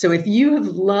 So if you have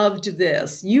loved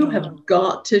this, you have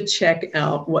got to check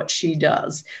out what she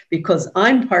does, because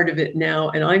I'm part of it now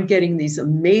and I'm getting these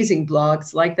amazing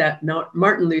blogs like that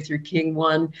Martin Luther King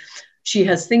one. She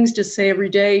has things to say every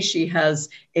day. She has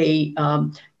a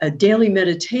daily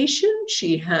meditation.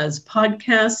 She has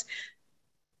podcasts.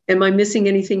 Am I missing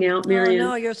anything out, Marianne? Oh,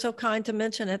 no, you're so kind to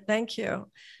mention it. Thank you.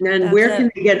 And that's where can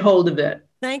they get hold of it?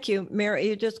 Thank you, Mary.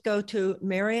 You just go to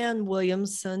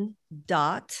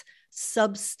mariannewilliamson.substack,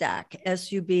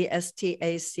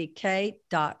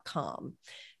 substack.com.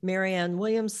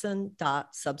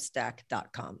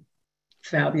 mariannewilliamson.substack.com.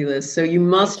 Fabulous. So you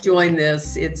must join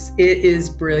this. It is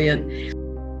brilliant.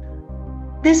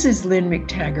 This is Lynn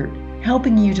McTaggart,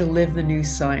 helping you to live the new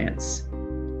science.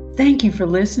 Thank you for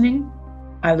listening.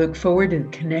 I look forward to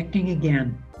connecting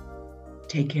again.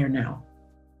 Take care now.